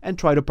TV and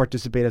try to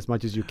participate as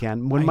much as you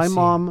can. When I my see.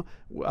 mom,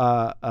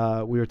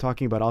 we were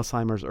talking about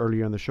Alzheimer's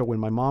earlier in the show, when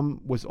my mom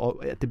was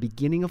at the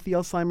beginning of the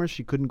Alzheimer's,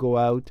 she couldn't go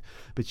out,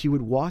 but she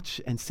would watch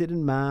and sit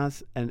in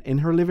Mass and in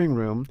her living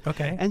room.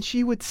 Okay. And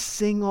she would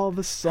sing all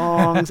the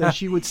songs and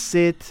she would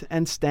sit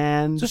and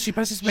stand. So she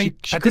participate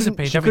She couldn't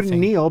everything.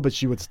 kneel, but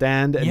she would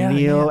stand and Yeah,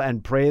 kneel yeah.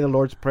 and pray the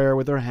Lord's Prayer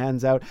with her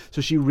hands out.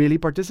 So she really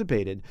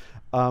participated.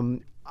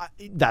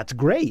 That's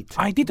great.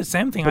 I did the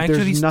same thing. But I there's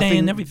actually nothing,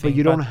 stand everything. but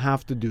you don't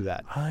have to do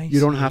that. I You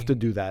don't have see. to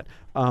do that.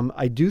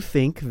 I do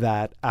think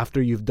that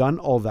after you've done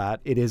all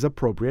that, it is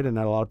appropriate, and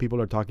a lot of people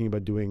are talking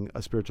about doing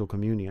a spiritual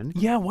communion.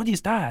 Yeah, what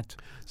is that?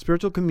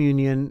 Spiritual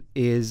communion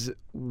is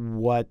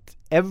what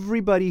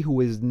everybody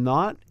who is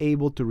not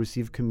able to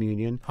receive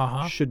communion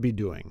Uh-huh. should be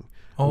doing.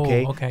 Oh,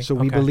 Okay. okay, So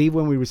we okay. believe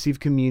when we receive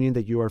communion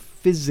that you are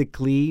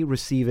physically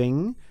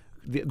receiving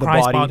the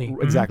Christ's body.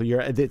 body. Exactly.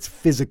 It's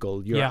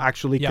physical. You're Yeah,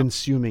 actually yeah.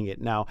 consuming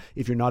it. Now,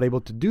 if you're not able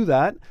to do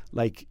that,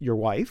 like your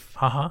wife,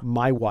 Uh-huh.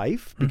 my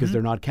wife, because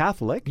they're not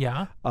Catholic,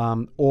 Yeah.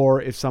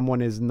 or if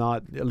someone is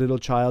not a little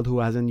child who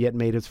hasn't yet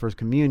made his first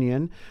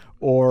communion,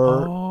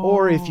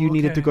 or if you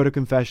needed to okay. go to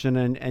confession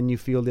and you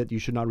feel that you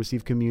should not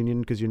receive communion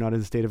because you're not in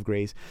the state of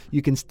grace,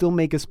 you can still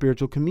make a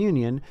spiritual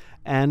communion,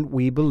 and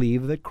we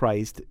believe that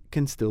Christ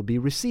can still be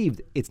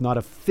received. It's not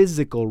a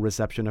physical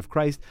reception of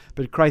Christ,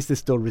 but Christ is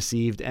still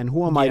received. And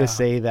who am I Yeah. to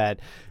say that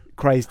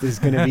Christ is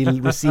going to be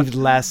received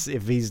less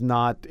if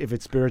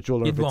it's spiritual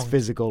or It if it's won't.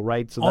 physical,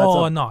 right? So that's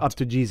Or up, not. up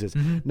to Jesus.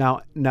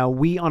 Now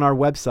we on our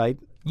website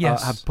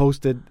Yes. have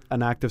posted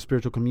an act of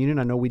spiritual communion.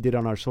 I know we did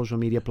on our social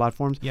media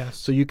platforms. Yes.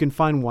 So you can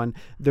find one.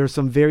 There's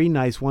some very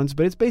nice ones,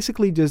 but it's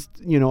basically just,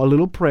 a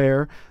little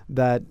prayer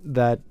that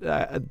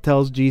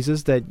tells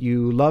Jesus that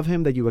you love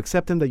him, that you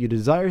accept him, that you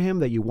desire him,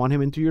 that you want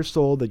him into your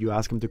soul, that you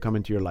ask him to come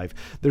into your life.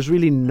 There's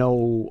really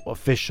no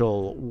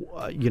official,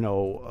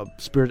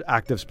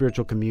 act of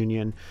spiritual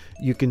communion.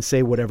 You can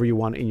say whatever you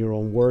want in your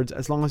own words,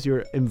 as long as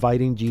you're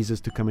inviting Jesus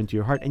to come into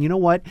your heart. And you know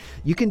what?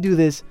 You can do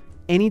this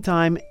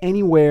anytime,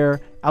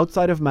 anywhere,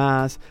 outside of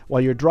Mass, while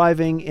you're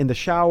driving, in the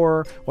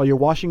shower, while you're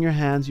washing your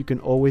hands. You can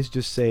always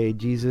just say,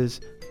 Jesus,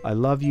 I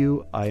love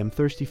you. I am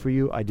thirsty for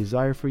you. I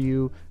desire for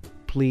you.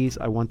 Please,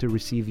 I want to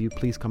receive you.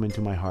 Please come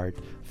into my heart.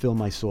 Fill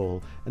my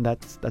soul. And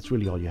that's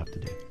really all you have to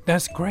do.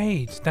 That's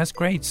great. That's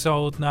great.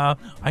 So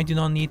I do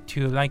not need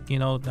to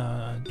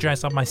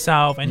dress up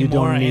myself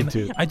anymore. need and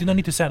to. I do not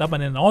need to set up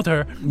an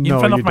altar in No,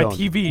 front of you my don't.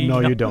 TV. No,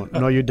 you know? you don't.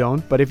 No, you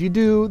don't. But if you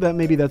do,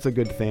 maybe that's a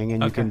good thing,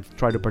 and you Okay. can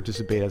try to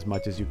participate as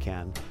much as you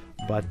can.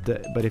 But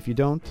if you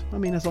don't,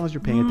 as long as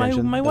you're paying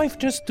attention. My that's- wife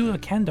just do a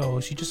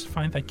candle. She just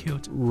finds that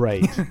cute.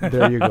 Right.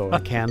 There you go. A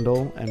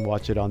candle, and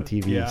watch it on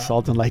TV. Yeah.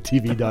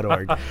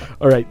 saltandlighttv.org.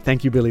 All right.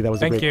 Thank you, Billy. That was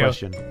a Thank great you.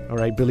 question. All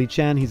right. Billy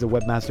Chan, he's a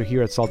webmaster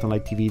here at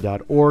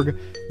saltandlighttv.org.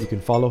 You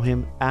can follow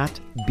him at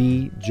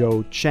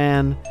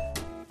bjoechan.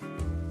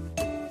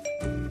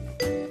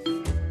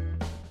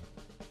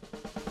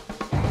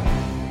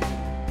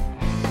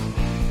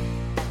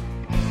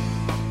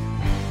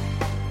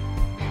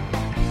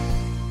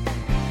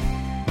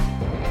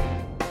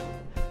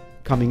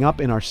 Coming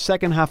up in our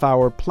second half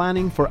hour,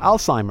 planning for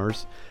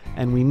Alzheimer's,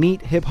 and we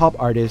meet hip-hop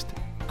artist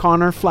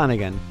Connor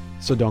Flanagan.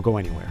 So don't go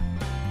anywhere.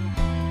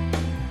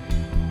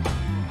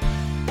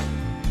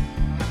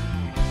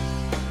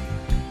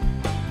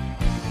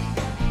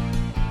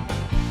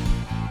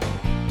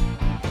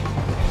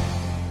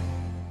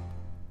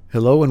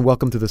 Hello and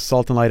welcome to the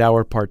Salt and Light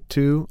Hour Part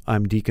 2.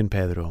 I'm Deacon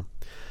Pedro.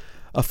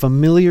 A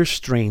familiar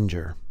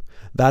stranger.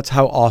 That's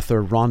how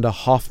author Rhonda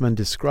Hoffman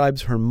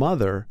describes her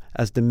mother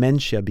as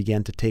dementia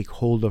began to take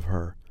hold of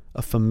her.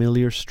 A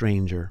familiar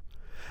stranger.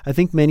 I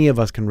think many of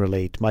us can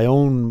relate. My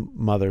own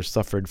mother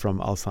suffered from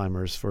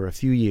Alzheimer's for a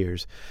few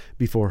years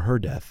before her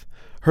death.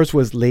 Hers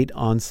was late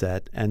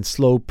onset and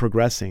slow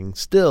progressing.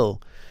 Still,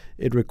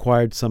 it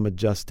required some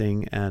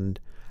adjusting, and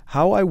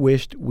how I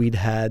wished we'd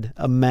had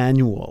a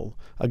manual,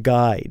 a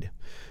guide.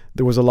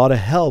 There was a lot of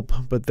help,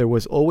 but there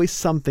was always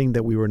something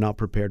that we were not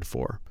prepared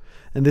for.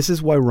 And this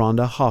is why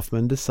Rhonda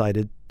Hoffman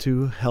decided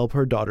to help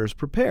her daughters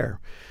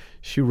prepare.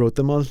 She wrote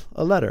them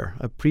a letter,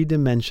 a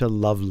pre-dementia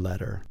love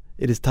letter.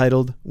 It is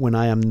titled, When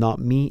I Am Not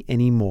Me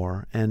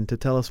Anymore. And to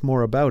tell us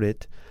more about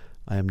it,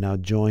 I am now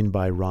joined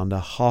by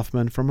Rhonda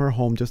Hoffman from her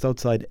home just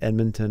outside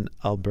Edmonton,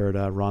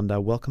 Alberta. Rhonda,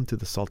 welcome to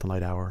the Salt and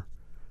Light Hour.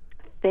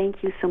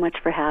 Thank you so much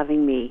for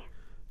having me.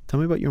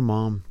 Tell me about your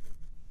mom.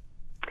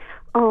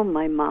 Oh,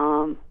 my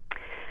mom.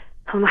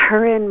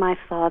 Her and my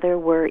father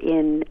were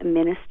in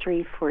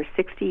ministry for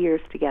 60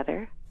 years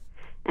together,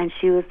 and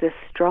she was this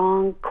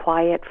strong,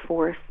 quiet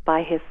force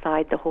by his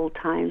side the whole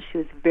time. She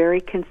was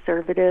very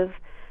conservative,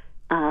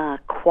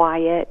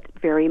 quiet,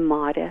 very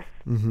modest,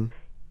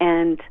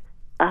 and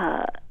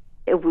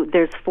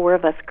there's 4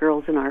 of us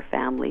girls in our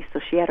family, so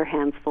she had her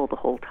hands full the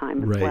whole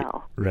time as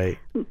well. Right.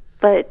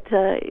 But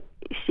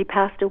she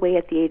passed away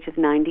at the age of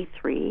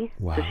 93,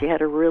 Wow. so she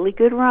had a really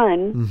good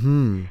run.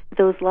 Mm-hmm.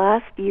 Those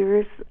last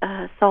years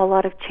saw a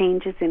lot of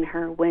changes in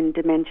her when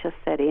dementia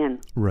set in.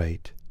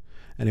 Right.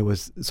 And it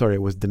was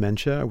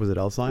dementia? Was it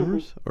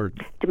Alzheimer's? Or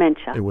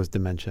Dementia. it was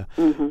dementia.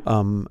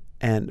 Mm-hmm.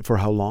 And for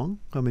how long?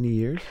 How many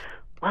years?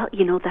 Well,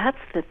 that's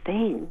the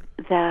thing,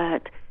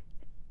 that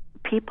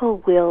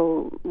people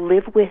will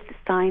live with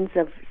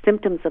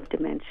symptoms of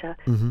dementia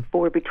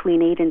for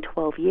between 8 and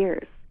 12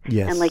 years.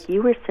 Yes. And like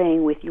you were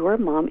saying with your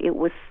mom, it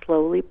was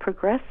slowly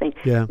progressing.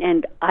 Yeah.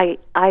 And I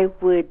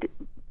would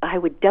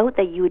doubt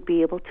that you would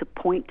be able to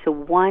point to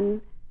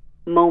one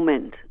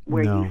moment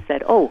where No. you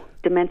said, "Oh,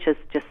 dementia's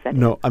just setting."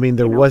 No, I mean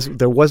there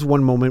was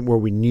one moment where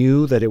we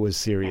knew that it was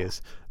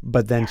serious,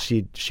 but then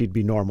she'd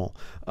be normal.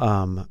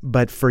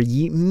 But for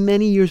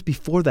many years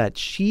before that,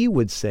 she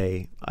would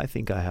say, "I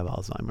think I have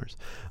Alzheimer's."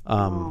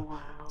 Wow.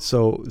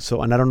 So,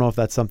 and I don't know if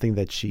that's something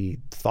that she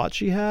thought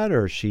she had,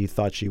 or she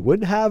thought she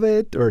would have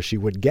it, or she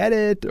would get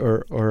it,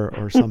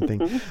 or something.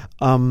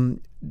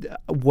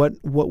 What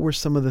were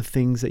some of the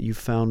things that you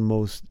found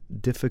most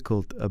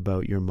difficult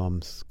about your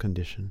mom's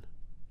condition?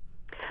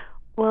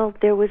 Well,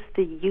 there was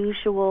the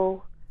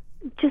usual,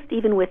 just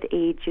even with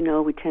age,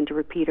 we tend to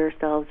repeat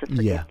ourselves or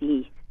forget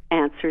the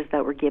answers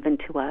that were given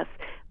to us.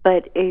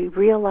 But I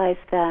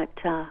realized that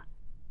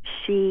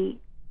she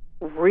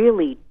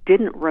really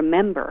didn't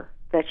remember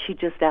that she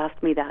just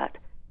asked me that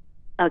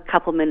a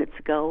couple minutes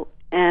ago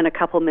and a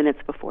couple minutes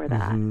before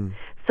that.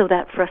 So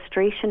that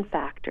frustration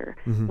factor,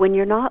 when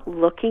you're not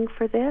looking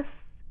for this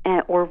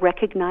or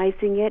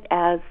recognizing it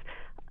as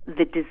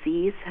the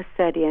disease has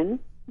set in,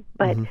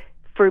 but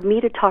for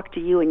me to talk to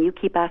you and you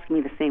keep asking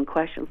me the same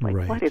questions,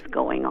 like, what is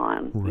going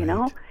on, you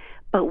know?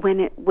 But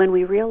when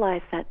we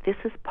realize that this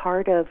is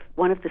part of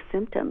one of the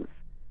symptoms,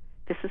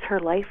 this is her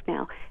life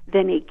now,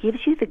 then it gives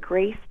you the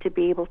grace to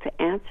be able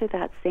to answer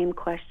that same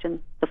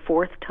question the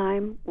fourth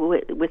time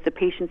with the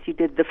patients you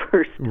did the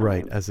first time.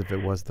 Right, as if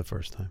it was the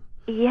first time.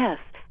 Yes,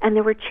 and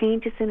there were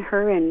changes in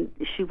her, and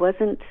she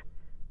wasn't,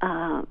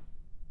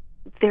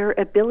 their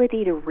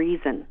ability to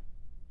reason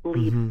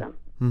leaves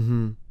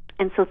them.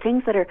 And so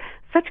things that are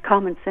such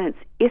common sense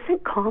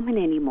isn't common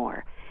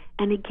anymore.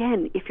 And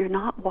again, if you're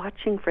not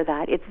watching for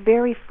that, it's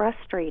very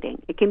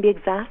frustrating. It can be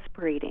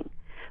exasperating.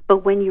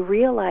 But when you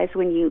realize,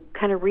 when you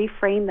kind of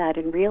reframe that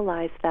and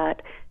realize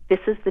that this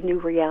is the new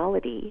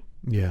reality,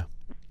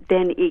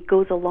 then it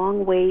goes a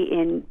long way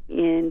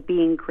in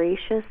being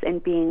gracious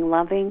and being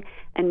loving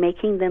and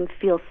making them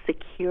feel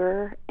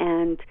secure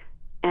and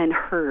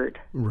heard.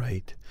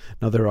 Right.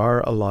 Now, there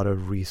are a lot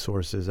of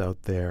resources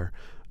out there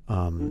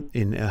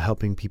in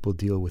helping people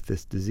deal with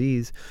this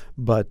disease,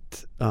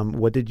 but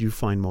what did you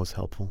find most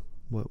helpful?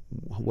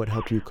 What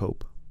helped you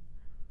cope?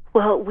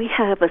 Well, we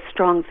have a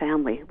strong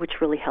family, which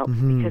really helps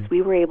because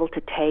we were able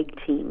to tag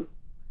team.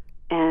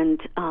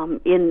 And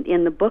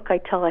in the book,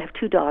 I have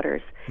two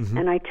daughters,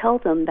 and I tell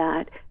them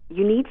that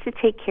you need to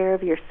take care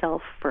of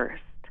yourself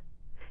first.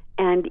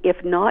 And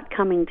if not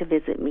coming to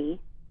visit me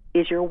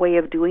is your way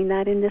of doing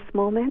that in this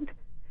moment,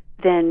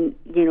 then,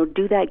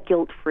 do that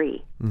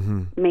guilt-free.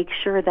 Make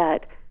sure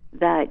that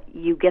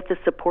you get the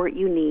support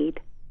you need.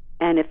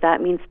 And if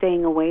that means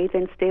staying away,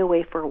 then stay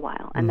away for a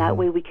while. And that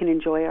way we can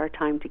enjoy our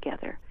time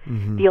together.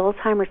 The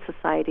Alzheimer's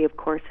Society, of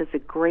course, is a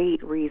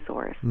great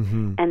resource.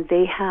 And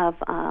they have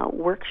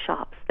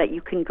workshops that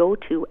you can go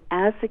to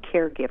as a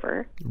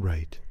caregiver.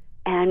 Right.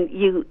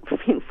 And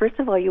first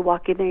of all, you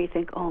walk in there, you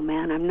think, oh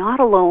man, I'm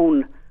not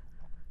alone.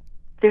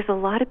 There's a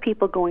lot of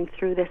people going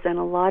through this, and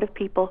a lot of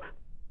people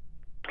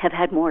have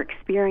had more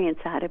experience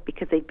at it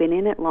because they've been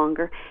in it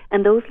longer.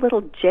 And those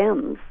little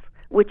gems,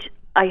 which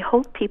I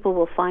hope people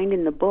will find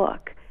in the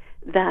book,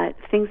 that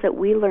things that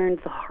we learned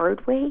the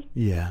hard way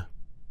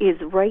is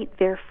right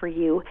there for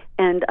you.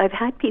 And I've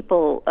had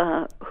people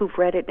who've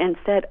read it and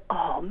said,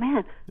 oh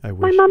man,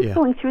 my mom's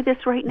going through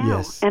this right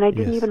now, and I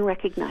didn't even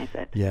recognize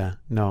it. Yeah,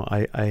 no,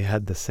 I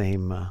had the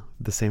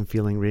same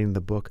feeling reading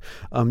the book.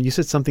 You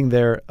said something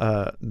there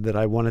that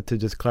I wanted to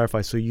just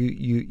clarify. So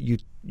you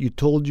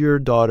told your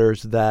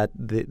daughters that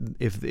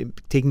if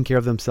taking care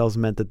of themselves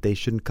meant that they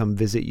shouldn't come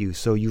visit you.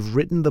 So you've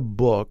written the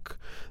book,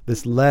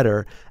 this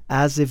letter,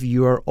 as if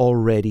you are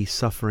already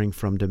suffering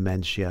from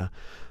dementia.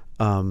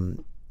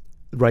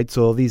 Right,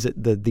 so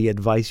the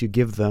advice you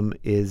give them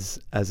is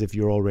as if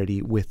you're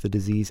already with the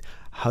disease.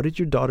 How did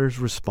your daughters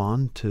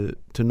respond to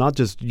not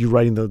just you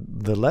writing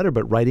the letter,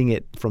 but writing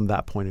it from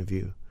that point of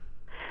view?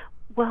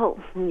 Well,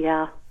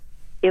 yeah,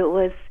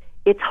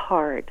 it's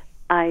hard.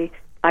 I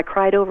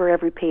cried over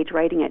every page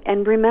writing it.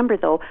 And remember,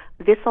 though,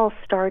 this all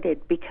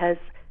started because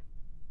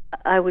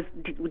I was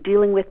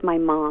dealing with my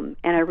mom,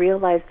 and I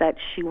realized that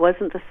she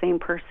wasn't the same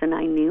person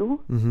I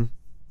knew.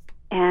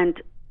 And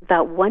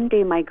that one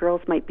day my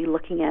girls might be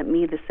looking at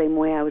me the same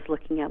way I was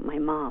looking at my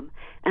mom.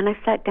 And I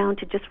sat down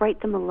to just write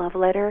them a love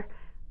letter,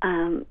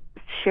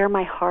 share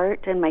my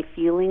heart and my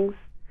feelings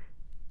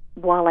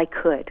while I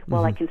could,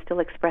 while I can still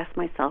express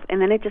myself.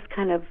 And then it just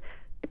kind of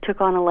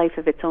took on a life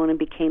of its own and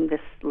became this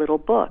little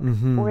book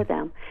for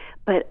them.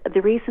 But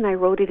the reason I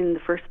wrote it in the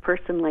first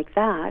person like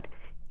that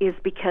is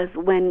because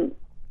when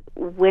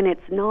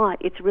it's not,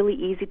 it's really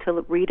easy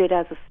to read it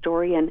as a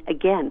story. And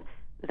again,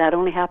 that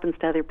only happens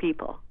to other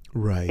people.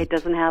 Right. It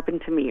doesn't happen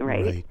to me,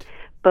 right?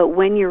 But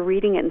when you're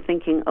reading it and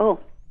thinking, oh,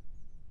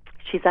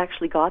 she's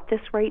actually got this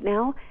right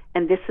now,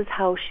 and this is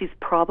how she's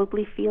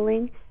probably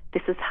feeling,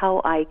 this is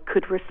how I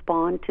could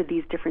respond to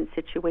these different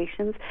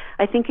situations,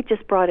 I think it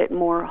just brought it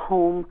more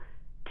home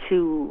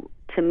to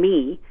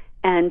me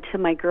and to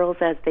my girls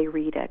as they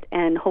read it,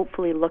 and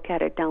hopefully look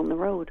at it down the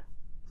road.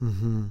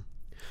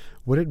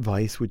 What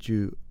advice would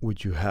you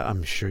have?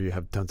 I'm sure you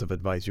have tons of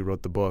advice. You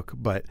wrote the book,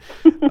 but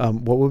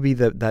what would be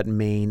that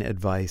main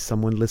advice?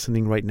 Someone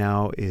listening right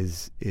now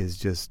is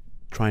just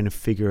trying to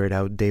figure it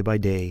out day by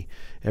day.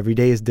 Every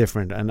day is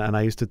different, and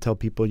I used to tell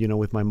people,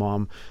 with my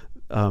mom,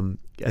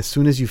 as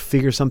soon as you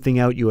figure something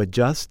out, you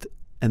adjust,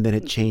 and then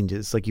it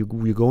changes. Like you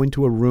go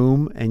into a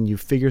room and you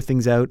figure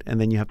things out,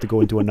 and then you have to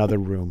go into another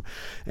room,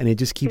 and it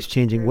just keeps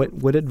changing.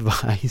 What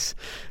advice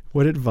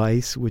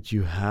would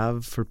you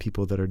have for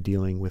people that are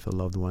dealing with a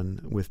loved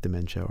one with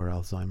dementia or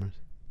Alzheimer's?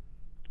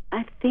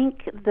 I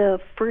think the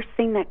first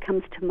thing that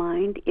comes to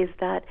mind is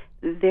that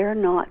they're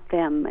not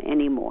them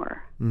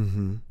anymore.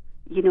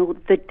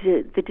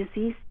 The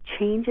disease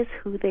changes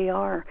who they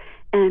are,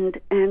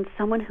 and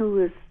someone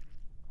who is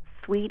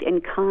sweet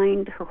and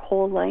kind her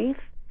whole life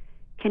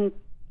can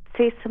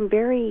say some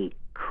very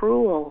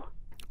cruel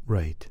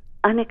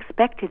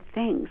unexpected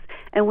things.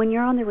 And when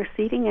you're on the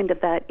receiving end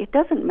of that, it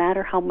doesn't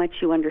matter how much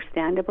you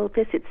understand about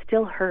this, it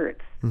still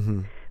hurts.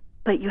 Mm-hmm.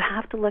 But you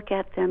have to look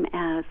at them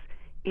as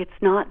it's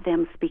not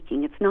them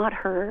speaking. It's not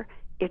her.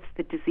 It's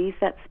the disease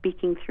that's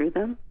speaking through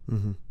them.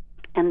 Mm-hmm.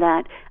 And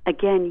that,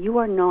 again, you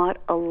are not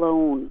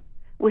alone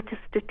with the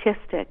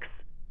statistics,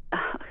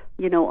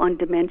 on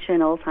dementia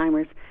and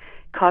Alzheimer's,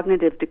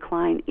 cognitive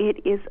decline.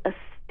 It is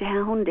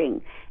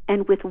astounding.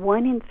 And with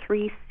 1 in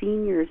 3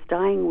 seniors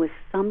dying with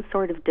some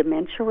sort of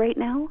dementia right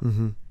now,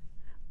 Mm-hmm.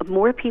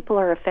 more people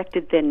are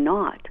affected than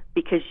not,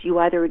 because you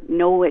either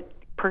know it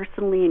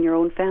personally in your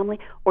own family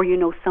or you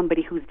know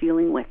somebody who's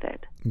dealing with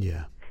it.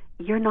 Yeah.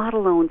 You're not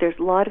alone. There's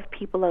a lot of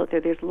people out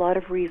there. There's a lot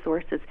of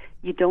resources.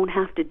 You don't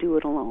have to do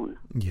it alone.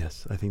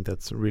 Yes, I think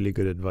that's really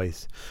good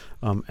advice.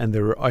 And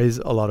there is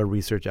a lot of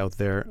research out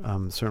there.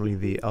 Certainly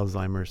the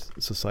Alzheimer's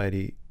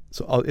Society.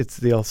 So it's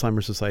the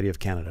Alzheimer's Society of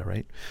Canada,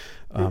 right?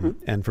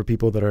 And for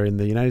people that are in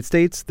the United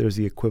States, there's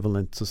the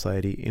equivalent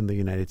society in the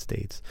United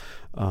States.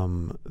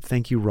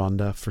 Thank you,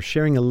 Rhonda, for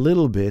sharing a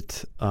little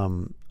bit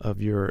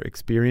of your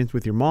experience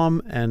with your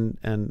mom and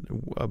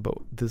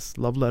about this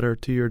love letter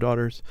to your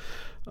daughters.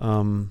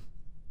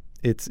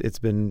 It's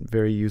been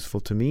very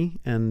useful to me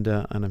and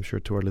I'm sure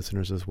to our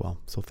listeners as well.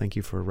 So thank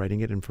you for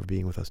writing it and for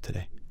being with us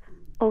today.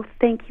 Oh,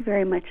 thank you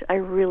very much. I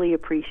really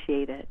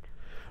appreciate it.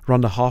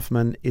 Rhonda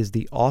Hoffman is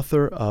the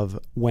author of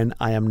When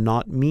I Am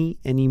Not Me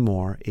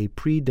Anymore, a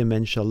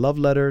pre-dementia love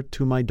letter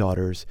to my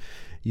daughters.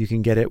 You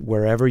can get it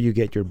wherever you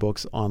get your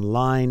books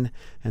online.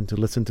 And to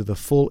listen to the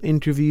full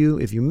interview,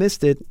 if you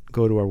missed it,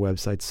 go to our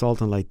website,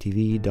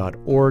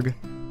 saltandlighttv.org.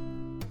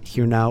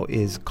 Here now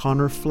is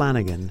Connor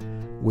Flanagan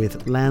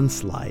with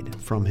Landslide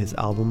from his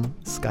album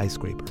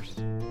Skyscrapers.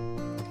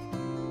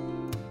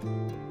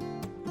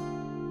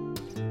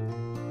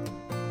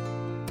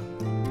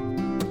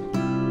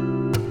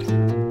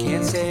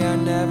 Can't say I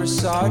never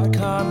saw it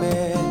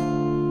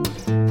coming.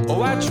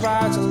 Oh, I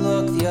tried to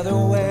look the other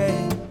way.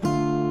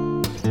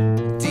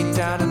 Deep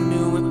down I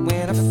knew it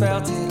when I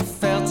felt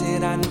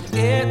it, I knew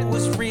it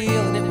was real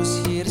and it was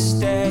here to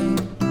stay.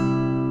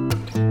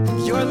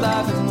 Your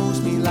love, it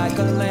moves me like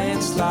a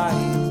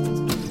landslide.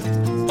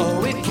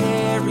 Oh, it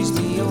carries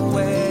me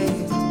away.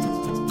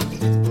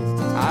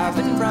 I've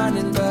been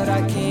running but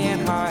I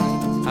can't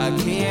hide,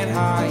 can't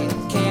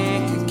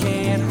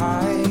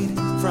hide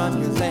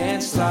from your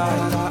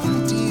landslide.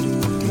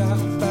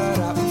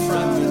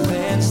 From your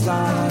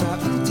landslide.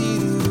 From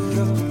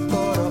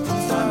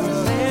your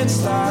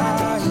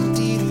landslide.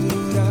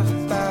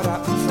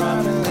 From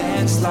your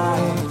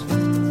landslide.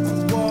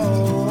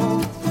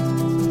 Whoa.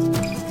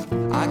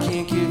 I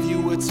can't give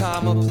you a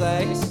time or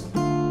place,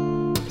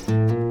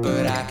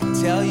 but I can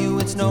tell you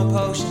it's no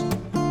potion.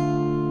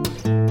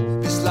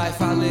 This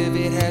life I live,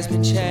 it has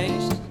been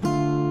changed.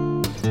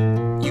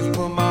 You've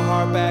put my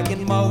heart back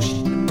in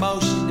motion,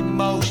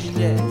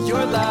 yeah.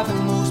 Your love, it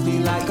moves me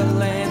like a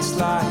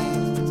landslide.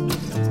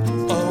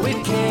 Oh,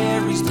 it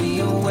carries me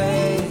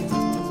away.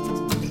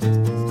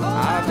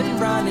 I've been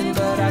running,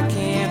 but I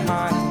can't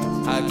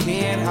hide,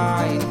 can't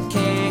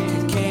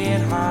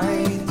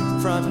hide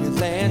from your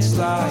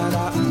landslide.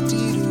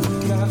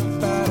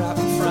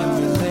 From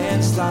your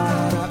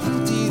landslide.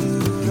 From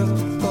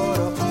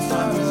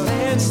your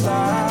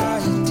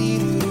landslide.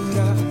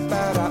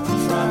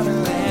 From your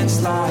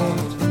landslide.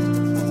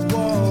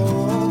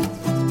 Whoa.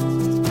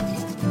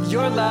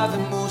 Your love,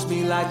 it moves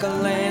me like a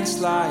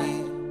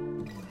landslide.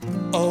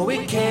 Oh,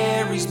 it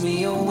carries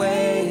me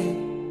away.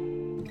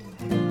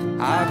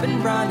 I've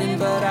been running,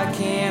 but I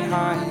can't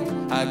hide,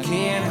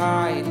 can't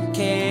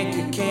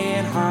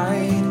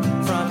hide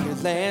from your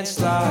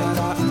landslide.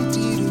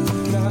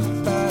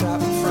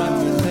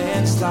 From your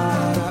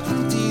landslide.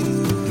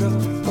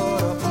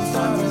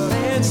 From your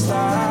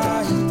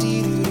landslide.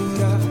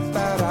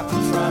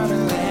 From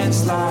your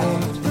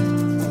landslide.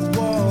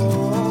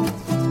 Whoa.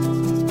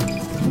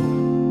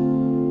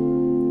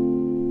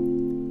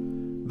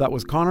 That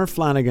was Connor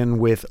Flanagan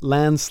with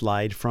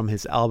Landslide from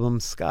his album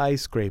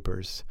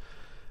Skyscrapers.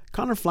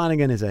 Connor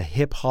Flanagan is a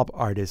hip-hop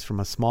artist from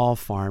a small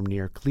farm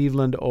near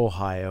Cleveland,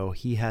 Ohio.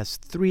 He has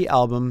 3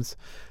 albums.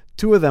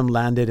 2 of them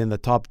landed in the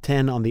top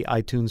 10 on the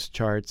iTunes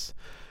charts.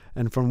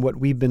 And from what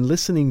we've been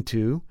listening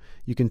to,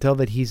 you can tell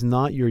that he's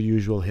not your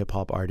usual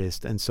hip-hop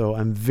artist. And so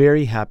I'm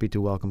very happy to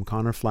welcome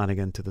Connor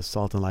Flanagan to the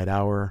Salt and Light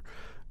Hour.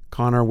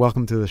 Connor,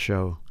 welcome to the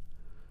show.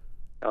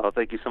 Oh,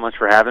 thank you so much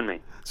for having me.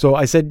 So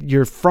I said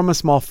you're from a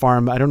small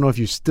farm. I don't know if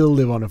you still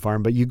live on a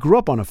farm, but you grew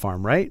up on a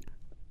farm, right?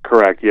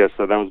 Correct, yes.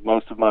 So that was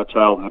most of my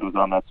childhood was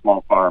on that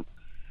small farm.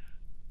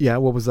 Yeah,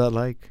 what was that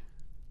like?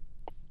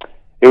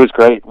 It was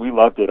great. We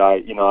loved it.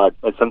 I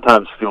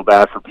sometimes feel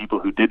bad for people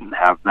who didn't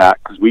have that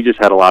because we just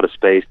had a lot of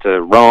space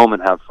to roam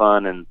and have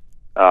fun. And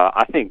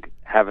I think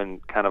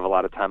having kind of a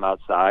lot of time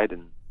outside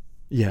and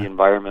the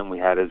environment we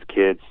had as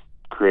kids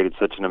created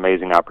such an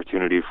amazing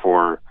opportunity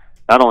for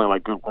not only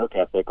like good work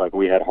ethic, like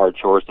we had hard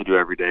chores to do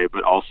every day,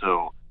 but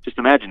also just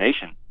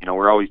imagination. You know,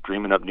 we're always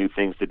dreaming up new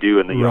things to do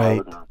in the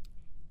yard, or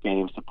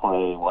games to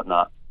play and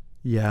whatnot.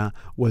 Yeah.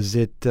 Was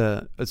it,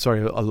 a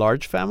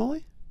large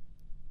family?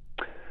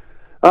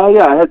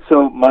 Yeah, I had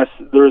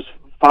there's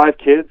 5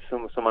 kids,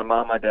 so my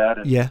mom, my dad,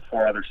 and Yeah.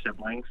 4 other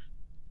siblings.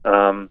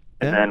 And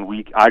then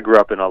I grew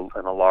up in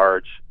a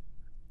large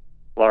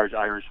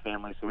Irish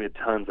family, so we had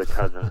tons of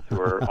cousins who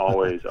were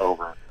always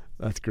over.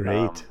 That's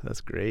great.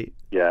 That's great.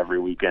 Yeah, every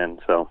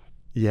weekend. So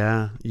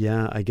Yeah.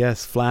 I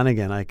guess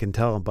Flanagan, I can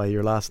tell by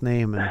your last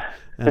name,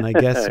 and I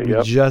guess we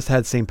Yep. just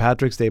had St.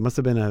 Patrick's Day. It must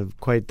have been a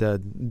quite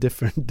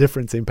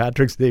different St.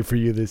 Patrick's Day for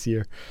you this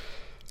year.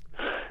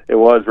 it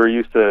was. We're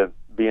used to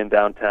being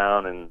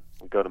downtown and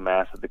go to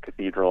mass at the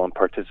cathedral and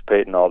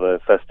participate in all the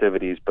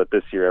festivities, but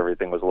this year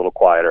everything was a little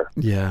quieter.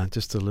 Yeah,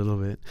 just a little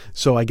bit.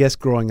 So I guess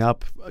growing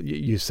up,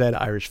 you said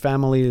Irish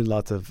family,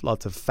 lots of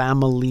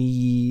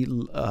family.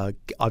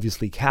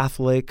 Obviously,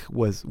 Catholic.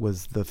 Was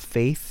the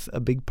faith a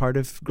big part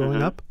of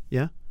growing up?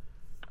 Yeah.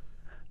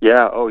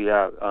 Yeah. Oh,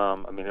 yeah.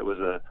 I mean, it was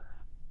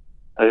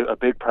a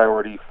big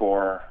priority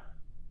for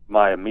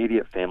my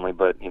immediate family,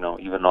 but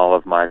even all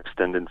of my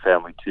extended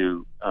family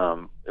too.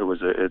 It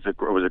was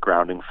a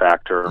grounding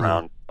factor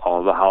around all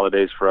of the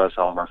holidays for us,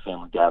 all of our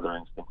family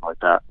gatherings, things like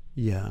that.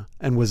 Yeah.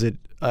 And was it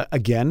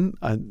again,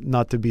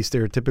 not to be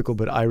stereotypical,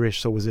 but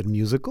Irish? So was it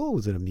musical?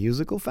 Was it a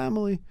musical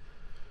family?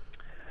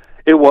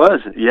 It was,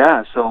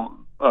 yeah. So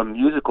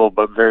musical,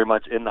 but very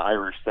much in the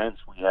Irish sense.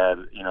 We had,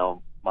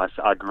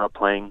 I grew up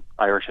playing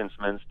Irish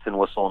instruments, tin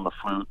whistle and the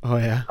flute. Oh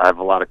yeah. I have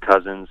a lot of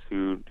cousins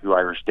who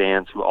Irish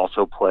dance, who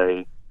also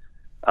play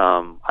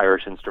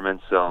Irish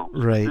instruments. So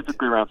Right.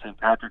 specifically around St.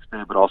 Patrick's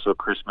Day, but also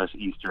Christmas,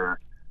 Easter,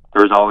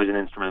 there was always an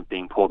instrument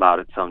being pulled out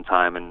at some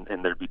time, and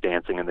there'd be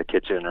dancing in the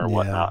kitchen or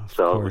whatnot. of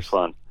So it was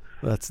course.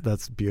 fun.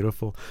 That's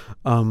beautiful.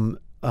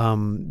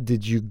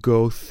 Did you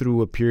go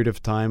through a period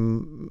of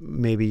time,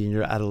 maybe in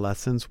your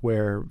adolescence,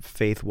 where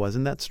faith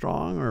wasn't that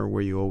strong, or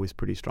were you always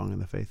pretty strong in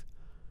the faith?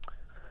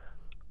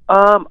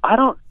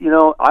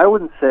 I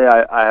wouldn't say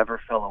I ever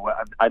fell away.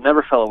 I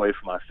never fell away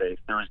from my faith.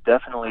 There was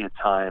definitely a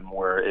time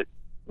where it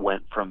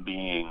went from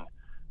being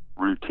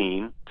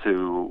routine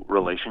to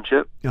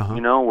relationship,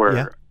 where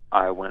Yeah.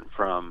 I went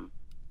from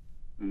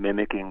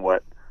mimicking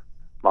what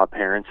my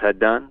parents had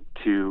done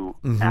to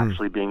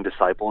actually being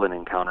discipled and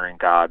encountering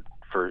God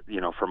for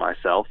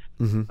myself.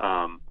 And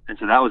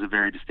so that was a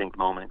very distinct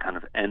moment, kind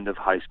of end of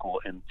high school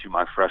into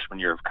my freshman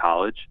year of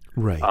college.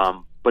 Right.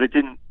 But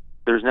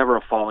there's never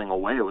a falling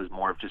away. It was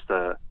more of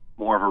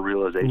a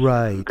realization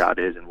of who God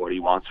is and what he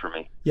wants from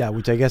me. Yeah,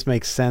 which I guess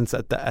makes sense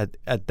at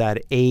that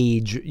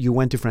age. You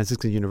went to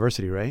Franciscan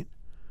University, right?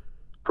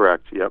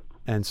 Correct. Yep.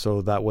 And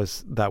so that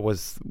was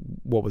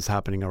what was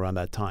happening around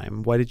that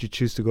time. Why did you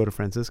choose to go to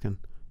Franciscan,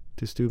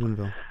 to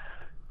Steubenville?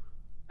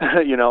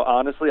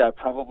 Honestly, I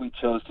probably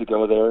chose to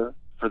go there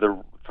for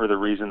the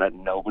reason that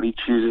nobody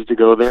chooses to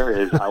go there.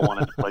 Is I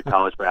wanted to play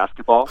college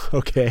basketball.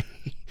 Okay.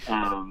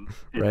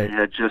 Right. I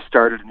had just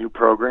started a new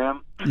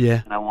program.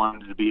 Yeah. And I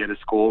wanted to be at a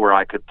school where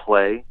I could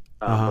play,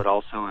 but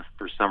also if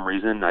for some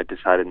reason I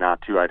decided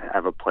not to, I'd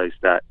have a place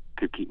that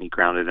could keep me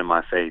grounded in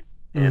my faith.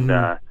 And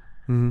I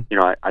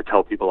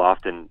tell people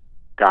often,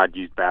 God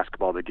used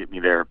basketball to get me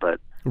there, but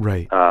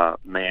right.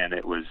 Man,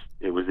 it was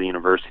the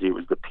university, it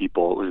was the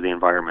people, it was the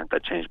environment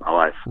that changed my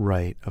life.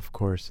 Right, of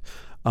course.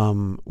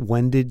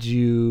 When did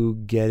you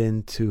get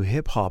into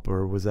hip hop,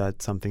 or was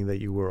that something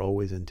that you were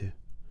always into?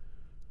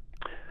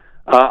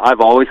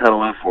 I've always had a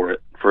love for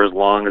it for as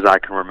long as I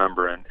can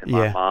remember, and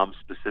my mom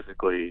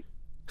specifically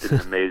did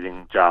an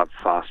amazing job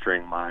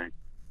fostering my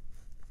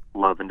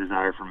love and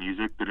desire for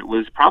music. But it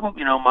was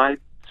probably my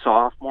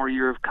sophomore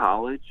year of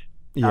college.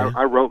 Yeah.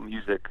 I wrote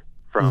music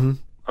from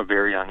a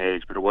very young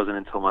age, but it wasn't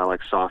until my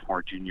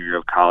sophomore, junior year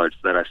of college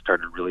that I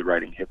started really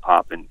writing hip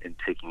hop and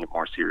taking it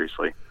more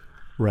seriously.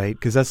 Right,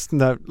 because that's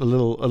not a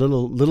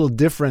little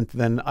different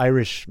than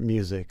Irish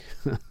music.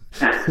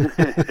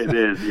 It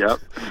is. Yep.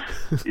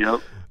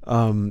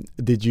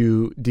 Did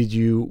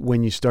you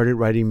when you started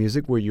writing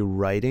music, were you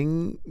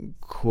writing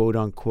quote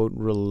unquote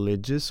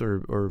religious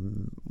or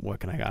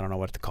what I don't know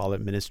what to call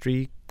it,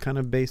 ministry kind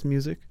of based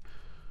music?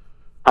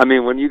 I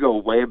mean, when you go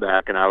way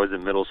back and I was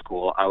in middle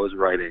school, I was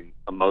writing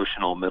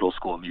emotional middle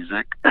school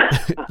music.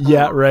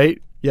 Yeah,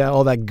 right. Yeah,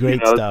 all that great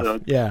stuff. So,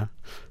 yeah,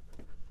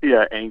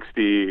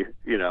 angsty,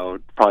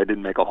 probably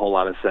didn't make a whole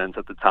lot of sense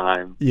at the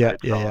time. Yeah.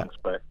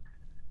 But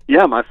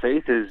yeah, my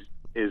faith is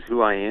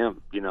who I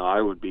am.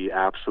 I would be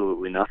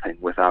absolutely nothing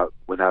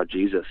without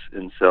Jesus.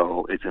 And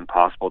so it's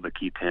impossible to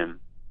keep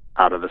him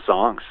out of the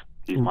songs.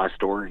 He's my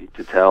story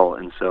to tell.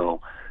 And so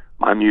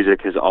my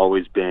music has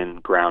always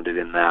been grounded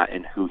in that,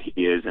 in who he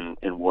is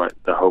and what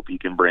the hope he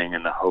can bring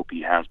and the hope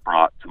he has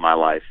brought to my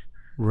life.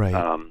 Right.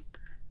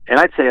 And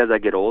I'd say as I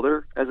get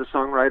older as a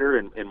songwriter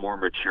and more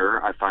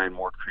mature, I find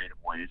more creative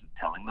ways of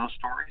telling those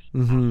stories.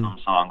 Some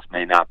songs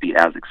may not be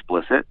as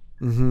explicit.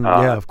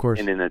 Yeah, of course.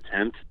 In an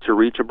attempt to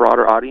reach a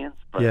broader audience,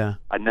 but yeah.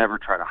 I never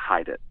try to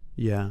hide it.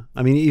 Yeah.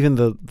 I mean, even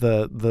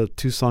the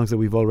two songs that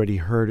we've already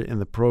heard in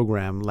the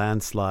program,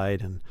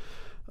 Landslide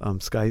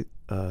and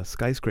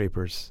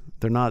Skyscrapers,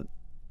 they're not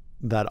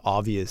that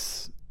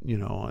obvious,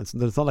 it's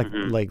not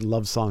like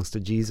love songs to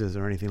Jesus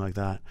or anything like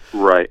that.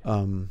 Right.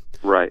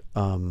 Right.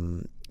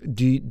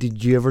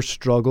 Did you ever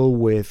struggle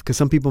with, because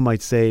some people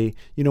might say,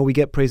 we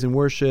get praise and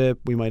worship,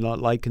 we might not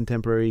like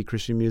contemporary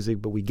Christian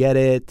music, but we get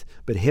it.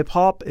 But hip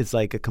hop is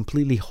like a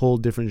completely whole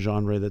different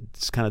genre that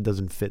just kind of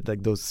doesn't fit,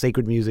 like those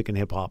sacred music and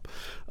hip hop.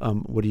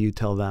 What do you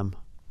tell them?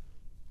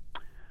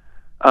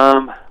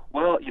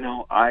 Well,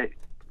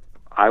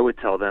 I would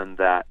tell them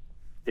that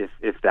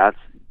if that's,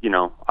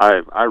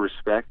 I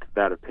respect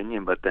that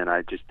opinion, but then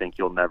I just think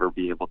you'll never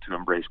be able to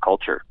embrace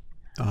culture.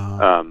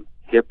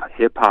 Hip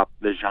hop,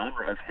 the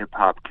genre of hip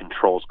hop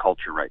controls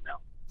culture right now.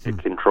 It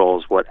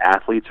controls what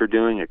athletes are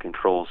doing. It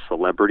controls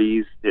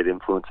celebrities. It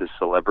influences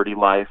celebrity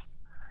life.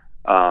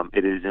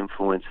 It is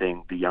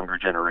influencing the younger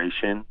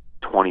generation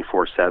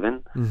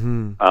 24/7.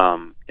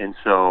 And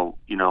so,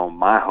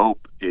 my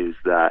hope is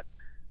that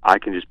I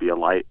can just be a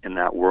light in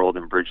that world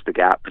and bridge the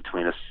gap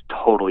between a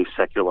totally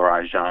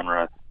secularized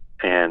genre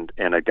and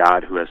a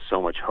God who has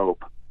so much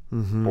hope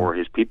for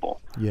his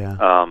people. Yeah.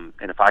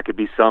 And if I could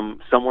be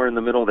somewhere in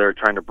the middle there,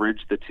 trying to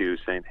bridge the two,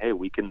 saying, hey,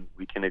 we can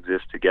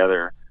exist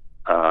together,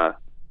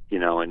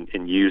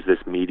 and use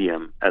this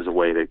medium as a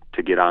way to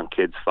get on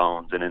kids'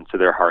 phones and into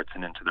their hearts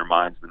and into their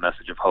minds the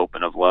message of hope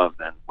and of love,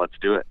 then let's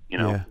do it.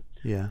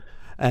 Yeah.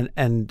 And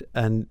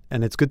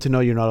it's good to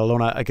know you're not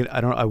alone. I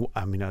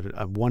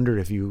wondered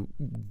if you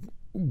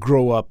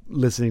grow up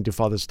listening to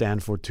Father Stan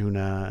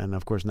Fortuna, and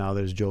of course now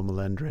there's Joe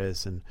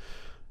Melendres and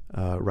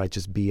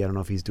Righteous B. I don't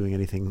know if he's doing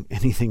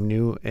anything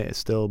new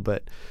still,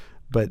 but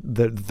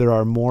there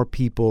are more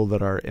people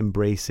that are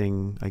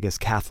embracing, I guess,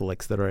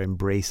 Catholics that are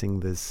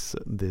embracing this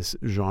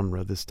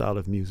genre, this style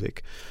of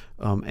music,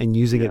 and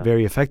using it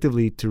very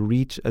effectively to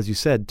reach, as you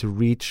said,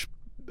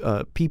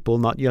 people,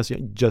 not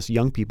just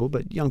young people,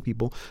 but young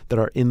people that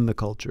are in the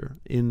culture,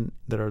 in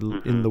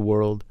the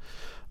world.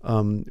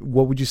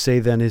 What would you say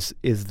then is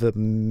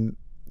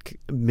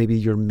maybe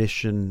your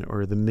mission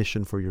or the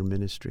mission for your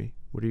ministry?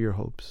 What are your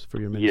hopes for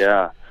your ministry?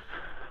 Yeah.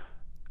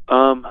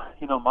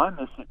 My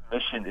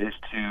mission is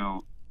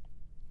to,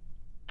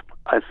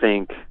 I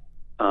think,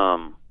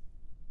 I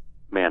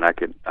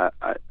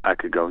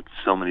could go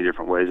so many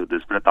different ways with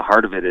this, but at the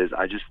heart of it is,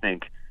 I just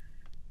think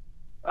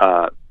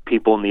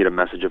people need a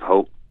message of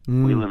hope.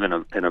 We live in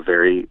a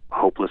very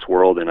hopeless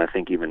world, and I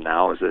think even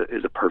now is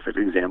a perfect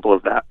example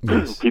of that.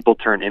 Yes. People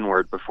turn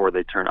inward before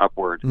they turn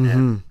upward,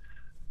 and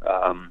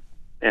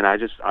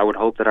I would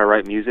hope that I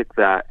write music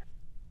that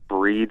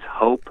breeds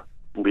hope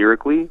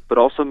lyrically, but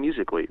also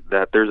musically.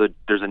 That there's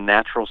a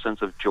natural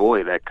sense of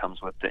joy that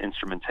comes with the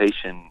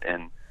instrumentation,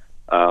 and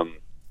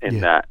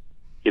that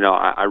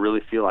I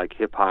really feel like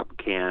hip hop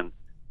can,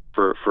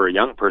 for a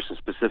young person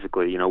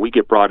specifically. We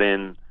get brought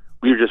in.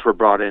 We were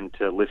brought in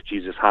to lift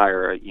Jesus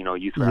higher,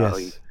 youth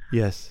rally,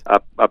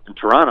 up in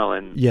Toronto,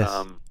 and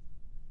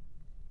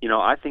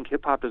I think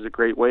hip hop is a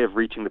great way of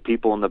reaching the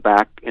people in the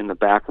back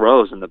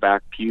rows, in the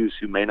back pews,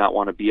 who may not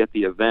want to be at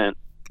the event.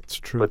 It's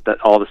true, but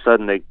that all of a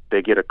sudden they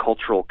get a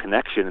cultural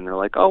connection, and they're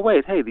like, oh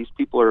wait, hey, these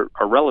people are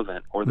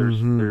relevant, or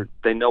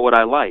they know what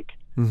I like,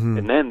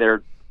 and then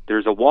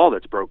there's a wall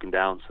that's broken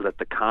down so that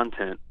the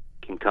content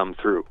can come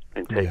through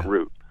and take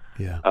root.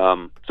 Yeah.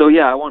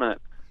 I want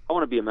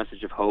to be a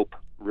message of hope.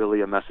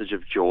 Really a message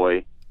of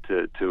joy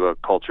to a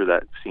culture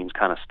that seems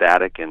kind of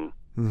static, and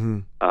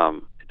it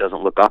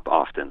doesn't look up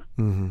often.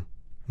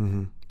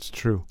 It's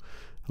true.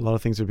 A lot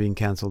of things are being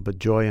canceled, but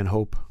joy and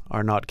hope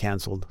are not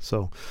canceled.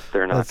 So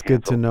that's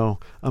good to know.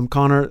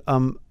 Connor,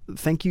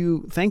 thank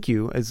you.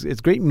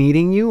 It's great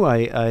meeting you.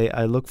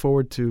 I look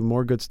forward to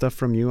more good stuff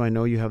from you. I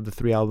know you have the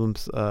 3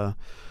 albums.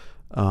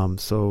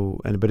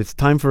 But it's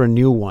time for a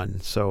new one.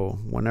 So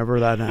whenever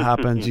that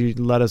happens, you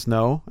let us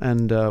know,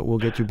 and we'll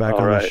get you back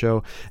on the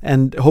show.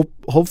 And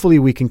hopefully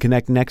we can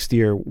connect next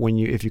year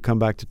if you come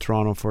back to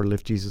Toronto for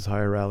Lift Jesus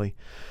Higher Rally.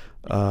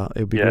 It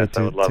would be great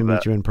to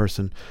meet you in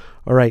person.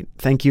 All right.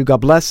 Thank you.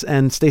 God bless,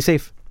 and stay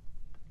safe.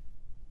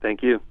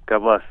 Thank you. God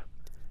bless.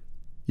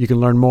 You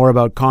can learn more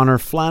about Connor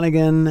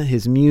Flanagan,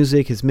 his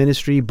music, his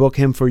ministry, book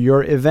him for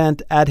your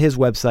event at his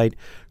website,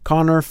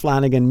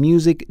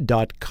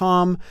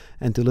 connorflanaganmusic.com.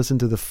 And to listen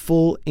to the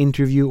full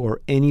interview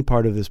or any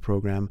part of this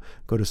program,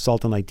 go to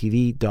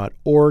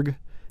saltandlighttv.org.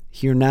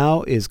 Here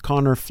now is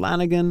Connor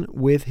Flanagan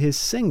with his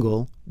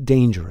single,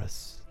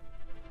 Dangerous.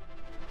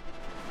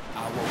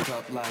 I woke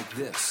up like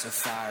this, a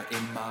fire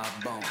in my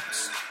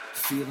bones.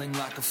 Feeling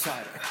like a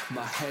fighter,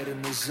 my head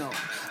in the zone.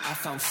 I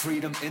found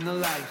freedom in the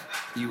light.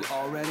 You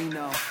already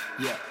know,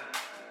 yeah.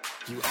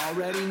 You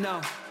already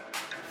know.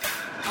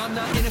 I'm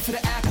not in it for the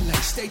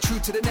accolades. Stay true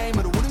to the name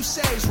of the one who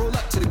saves. Roll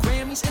up to the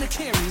Grammys and a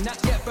Camry.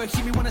 Not yet, but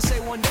hear me when I say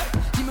one day.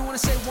 Hear me when I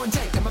say one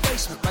day. In my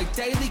basement, like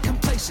daily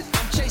complacent.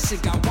 I'm chasing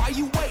God. Why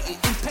you waiting?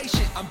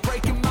 Impatient. I'm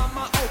breaking my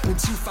mind open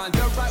to find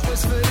the right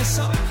words for this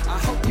song. I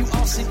hope you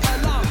all sing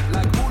along.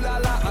 Like ooh la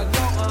la, I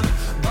go on.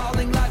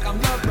 Balling like I'm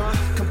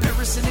LeBron.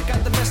 Comparison, it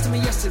got the best of me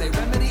yesterday.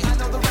 Remedy, I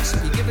know the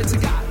recipe. Give it to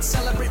God.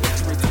 Celebrate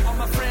victory for all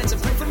my friends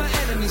and pray for my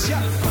enemies. Yeah.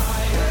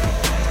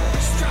 Fire.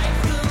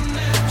 Strike the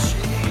match.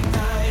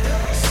 Ignite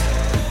us.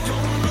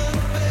 Don't look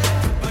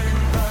back. Burn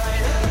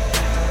brighter.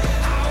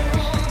 I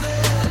want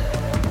that.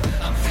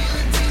 I'm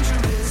feeling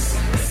dangerous.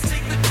 Let's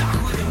take the dark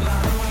with the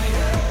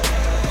light.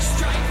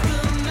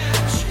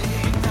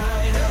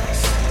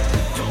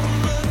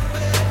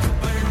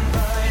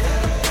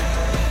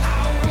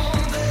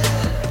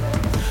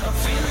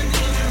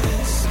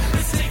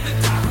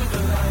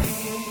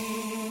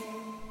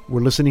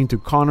 listening to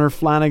Connor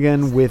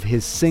Flanagan with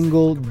his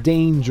single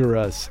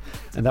Dangerous.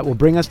 And that will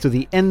bring us to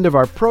the end of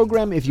our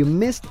program. If you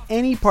missed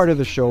any part of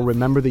the show,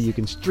 remember that you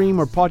can stream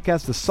or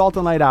podcast the Salt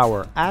and Light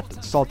Hour at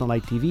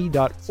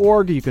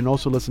saltandlighttv.org. You can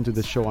also listen to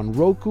the show on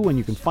Roku, and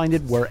you can find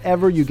it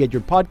wherever you get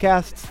your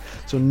podcasts.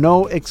 So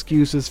no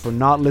excuses for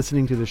not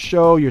listening to the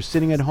show. You're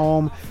sitting at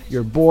home,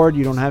 you're bored,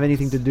 you don't have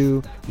anything to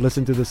do.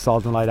 Listen to the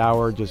Salt and Light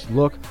Hour. Just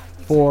look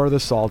for the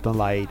Salt and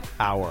Light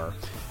Hour.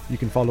 You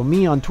can follow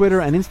me on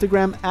Twitter and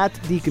Instagram at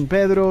Deacon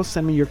Pedro.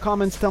 Send me your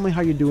comments. Tell me how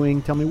you're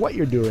doing. Tell me what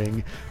you're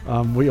doing.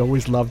 We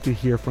always love to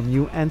hear from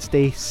you, and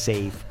stay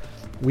safe.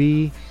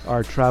 We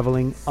are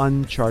traveling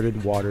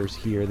uncharted waters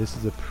here. This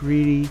is a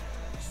pretty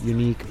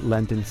unique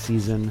Lenten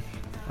season.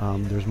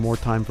 There's more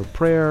time for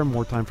prayer,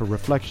 more time for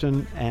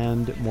reflection,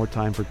 and more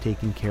time for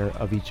taking care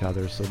of each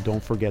other. So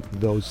don't forget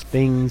those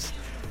things.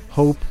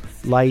 Hope,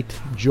 light,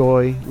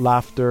 joy,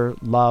 laughter,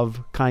 love,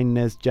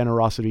 kindness,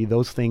 generosity.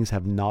 Those things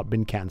have not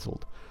been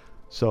canceled.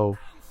 So,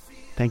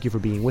 thank you for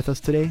being with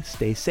us today.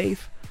 Stay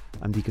safe.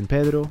 I'm Deacon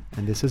Pedro,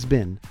 and this has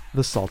been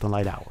the Salt and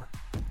Light Hour.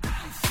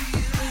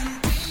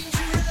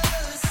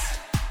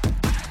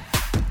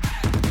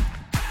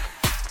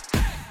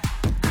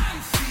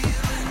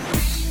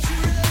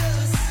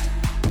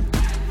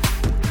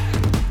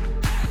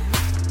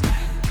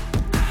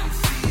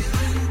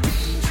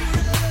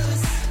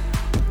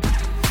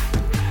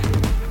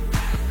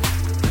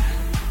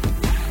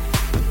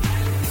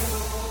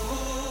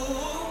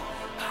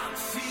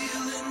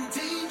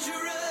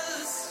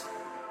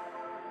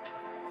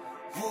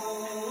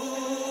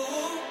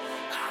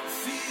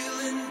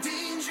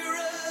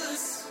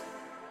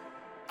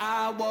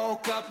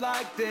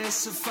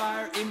 There's a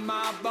fire in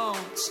my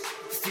bones,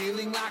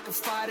 feeling like a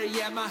fighter,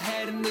 yeah, my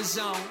head in the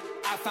zone.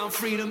 I found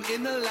freedom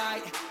in the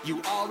light,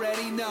 you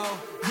already know,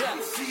 yeah,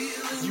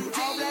 you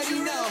already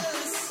know.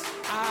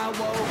 I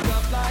woke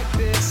up like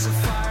this, a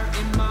fire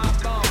in my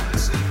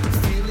bones,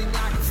 feeling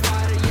like a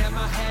fighter, yeah,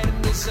 my head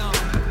in the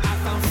zone.